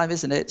long time,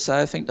 isn't it? So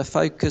I think the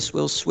focus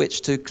will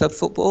switch to club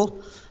football,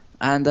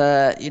 and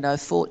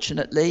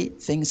fortunately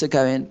things are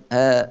going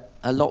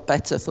a lot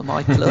better for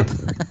my club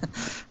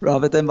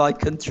rather than my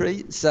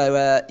country. So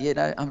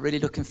I'm really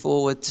looking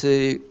forward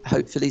to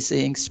hopefully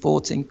seeing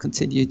Sporting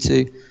continue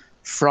to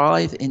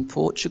thrive in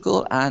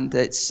Portugal, and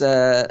it's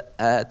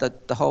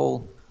the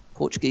whole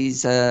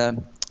Portuguese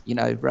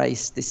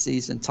race this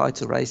season,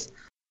 title race.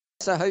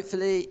 So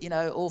hopefully,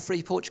 all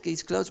three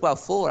Portuguese clubs, well,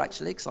 four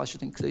actually, because I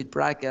should include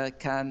Braga,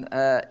 can,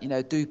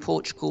 do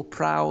Portugal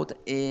proud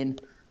in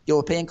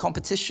European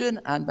competition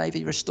and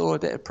maybe restore a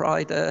bit of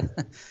pride,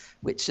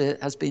 which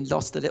has been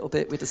lost a little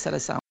bit with the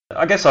Seleção.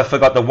 I guess I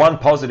forgot the one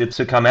positive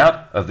to come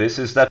out of this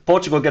is that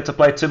Portugal get to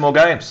play 2 more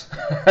games.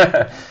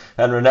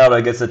 And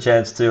Ronaldo gets a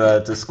chance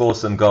to score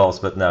some goals.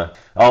 But no,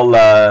 I'll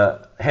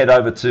head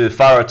over to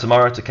Faro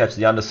tomorrow to catch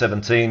the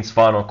under-17s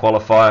final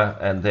qualifier,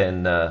 and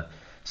then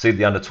see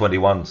the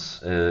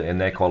under-21s in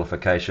their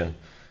qualification.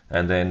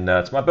 And then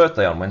it's my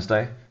birthday on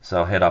Wednesday, so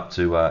I'll head up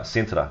to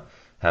Sintra,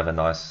 have a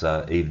nice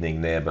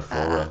evening there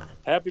before...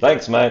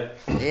 Thanks, mate.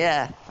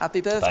 Yeah, happy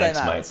birthday,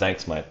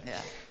 Thanks, mate.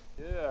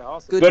 Yeah,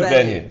 awesome. Good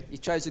venue. You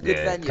chose a good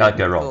venue. Can't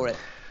go wrong. For it.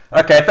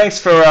 Okay, thanks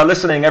for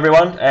listening,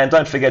 everyone, and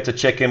don't forget to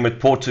check in with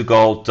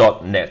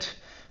Portugal.net.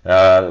 We've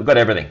got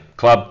everything.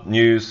 Club,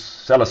 news,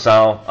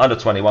 Seleção,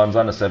 under-21s,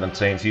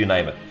 under-17s, you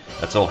name it.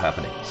 That's all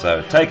happening.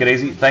 So take it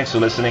easy. Thanks for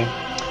listening,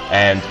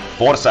 and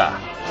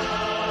Força!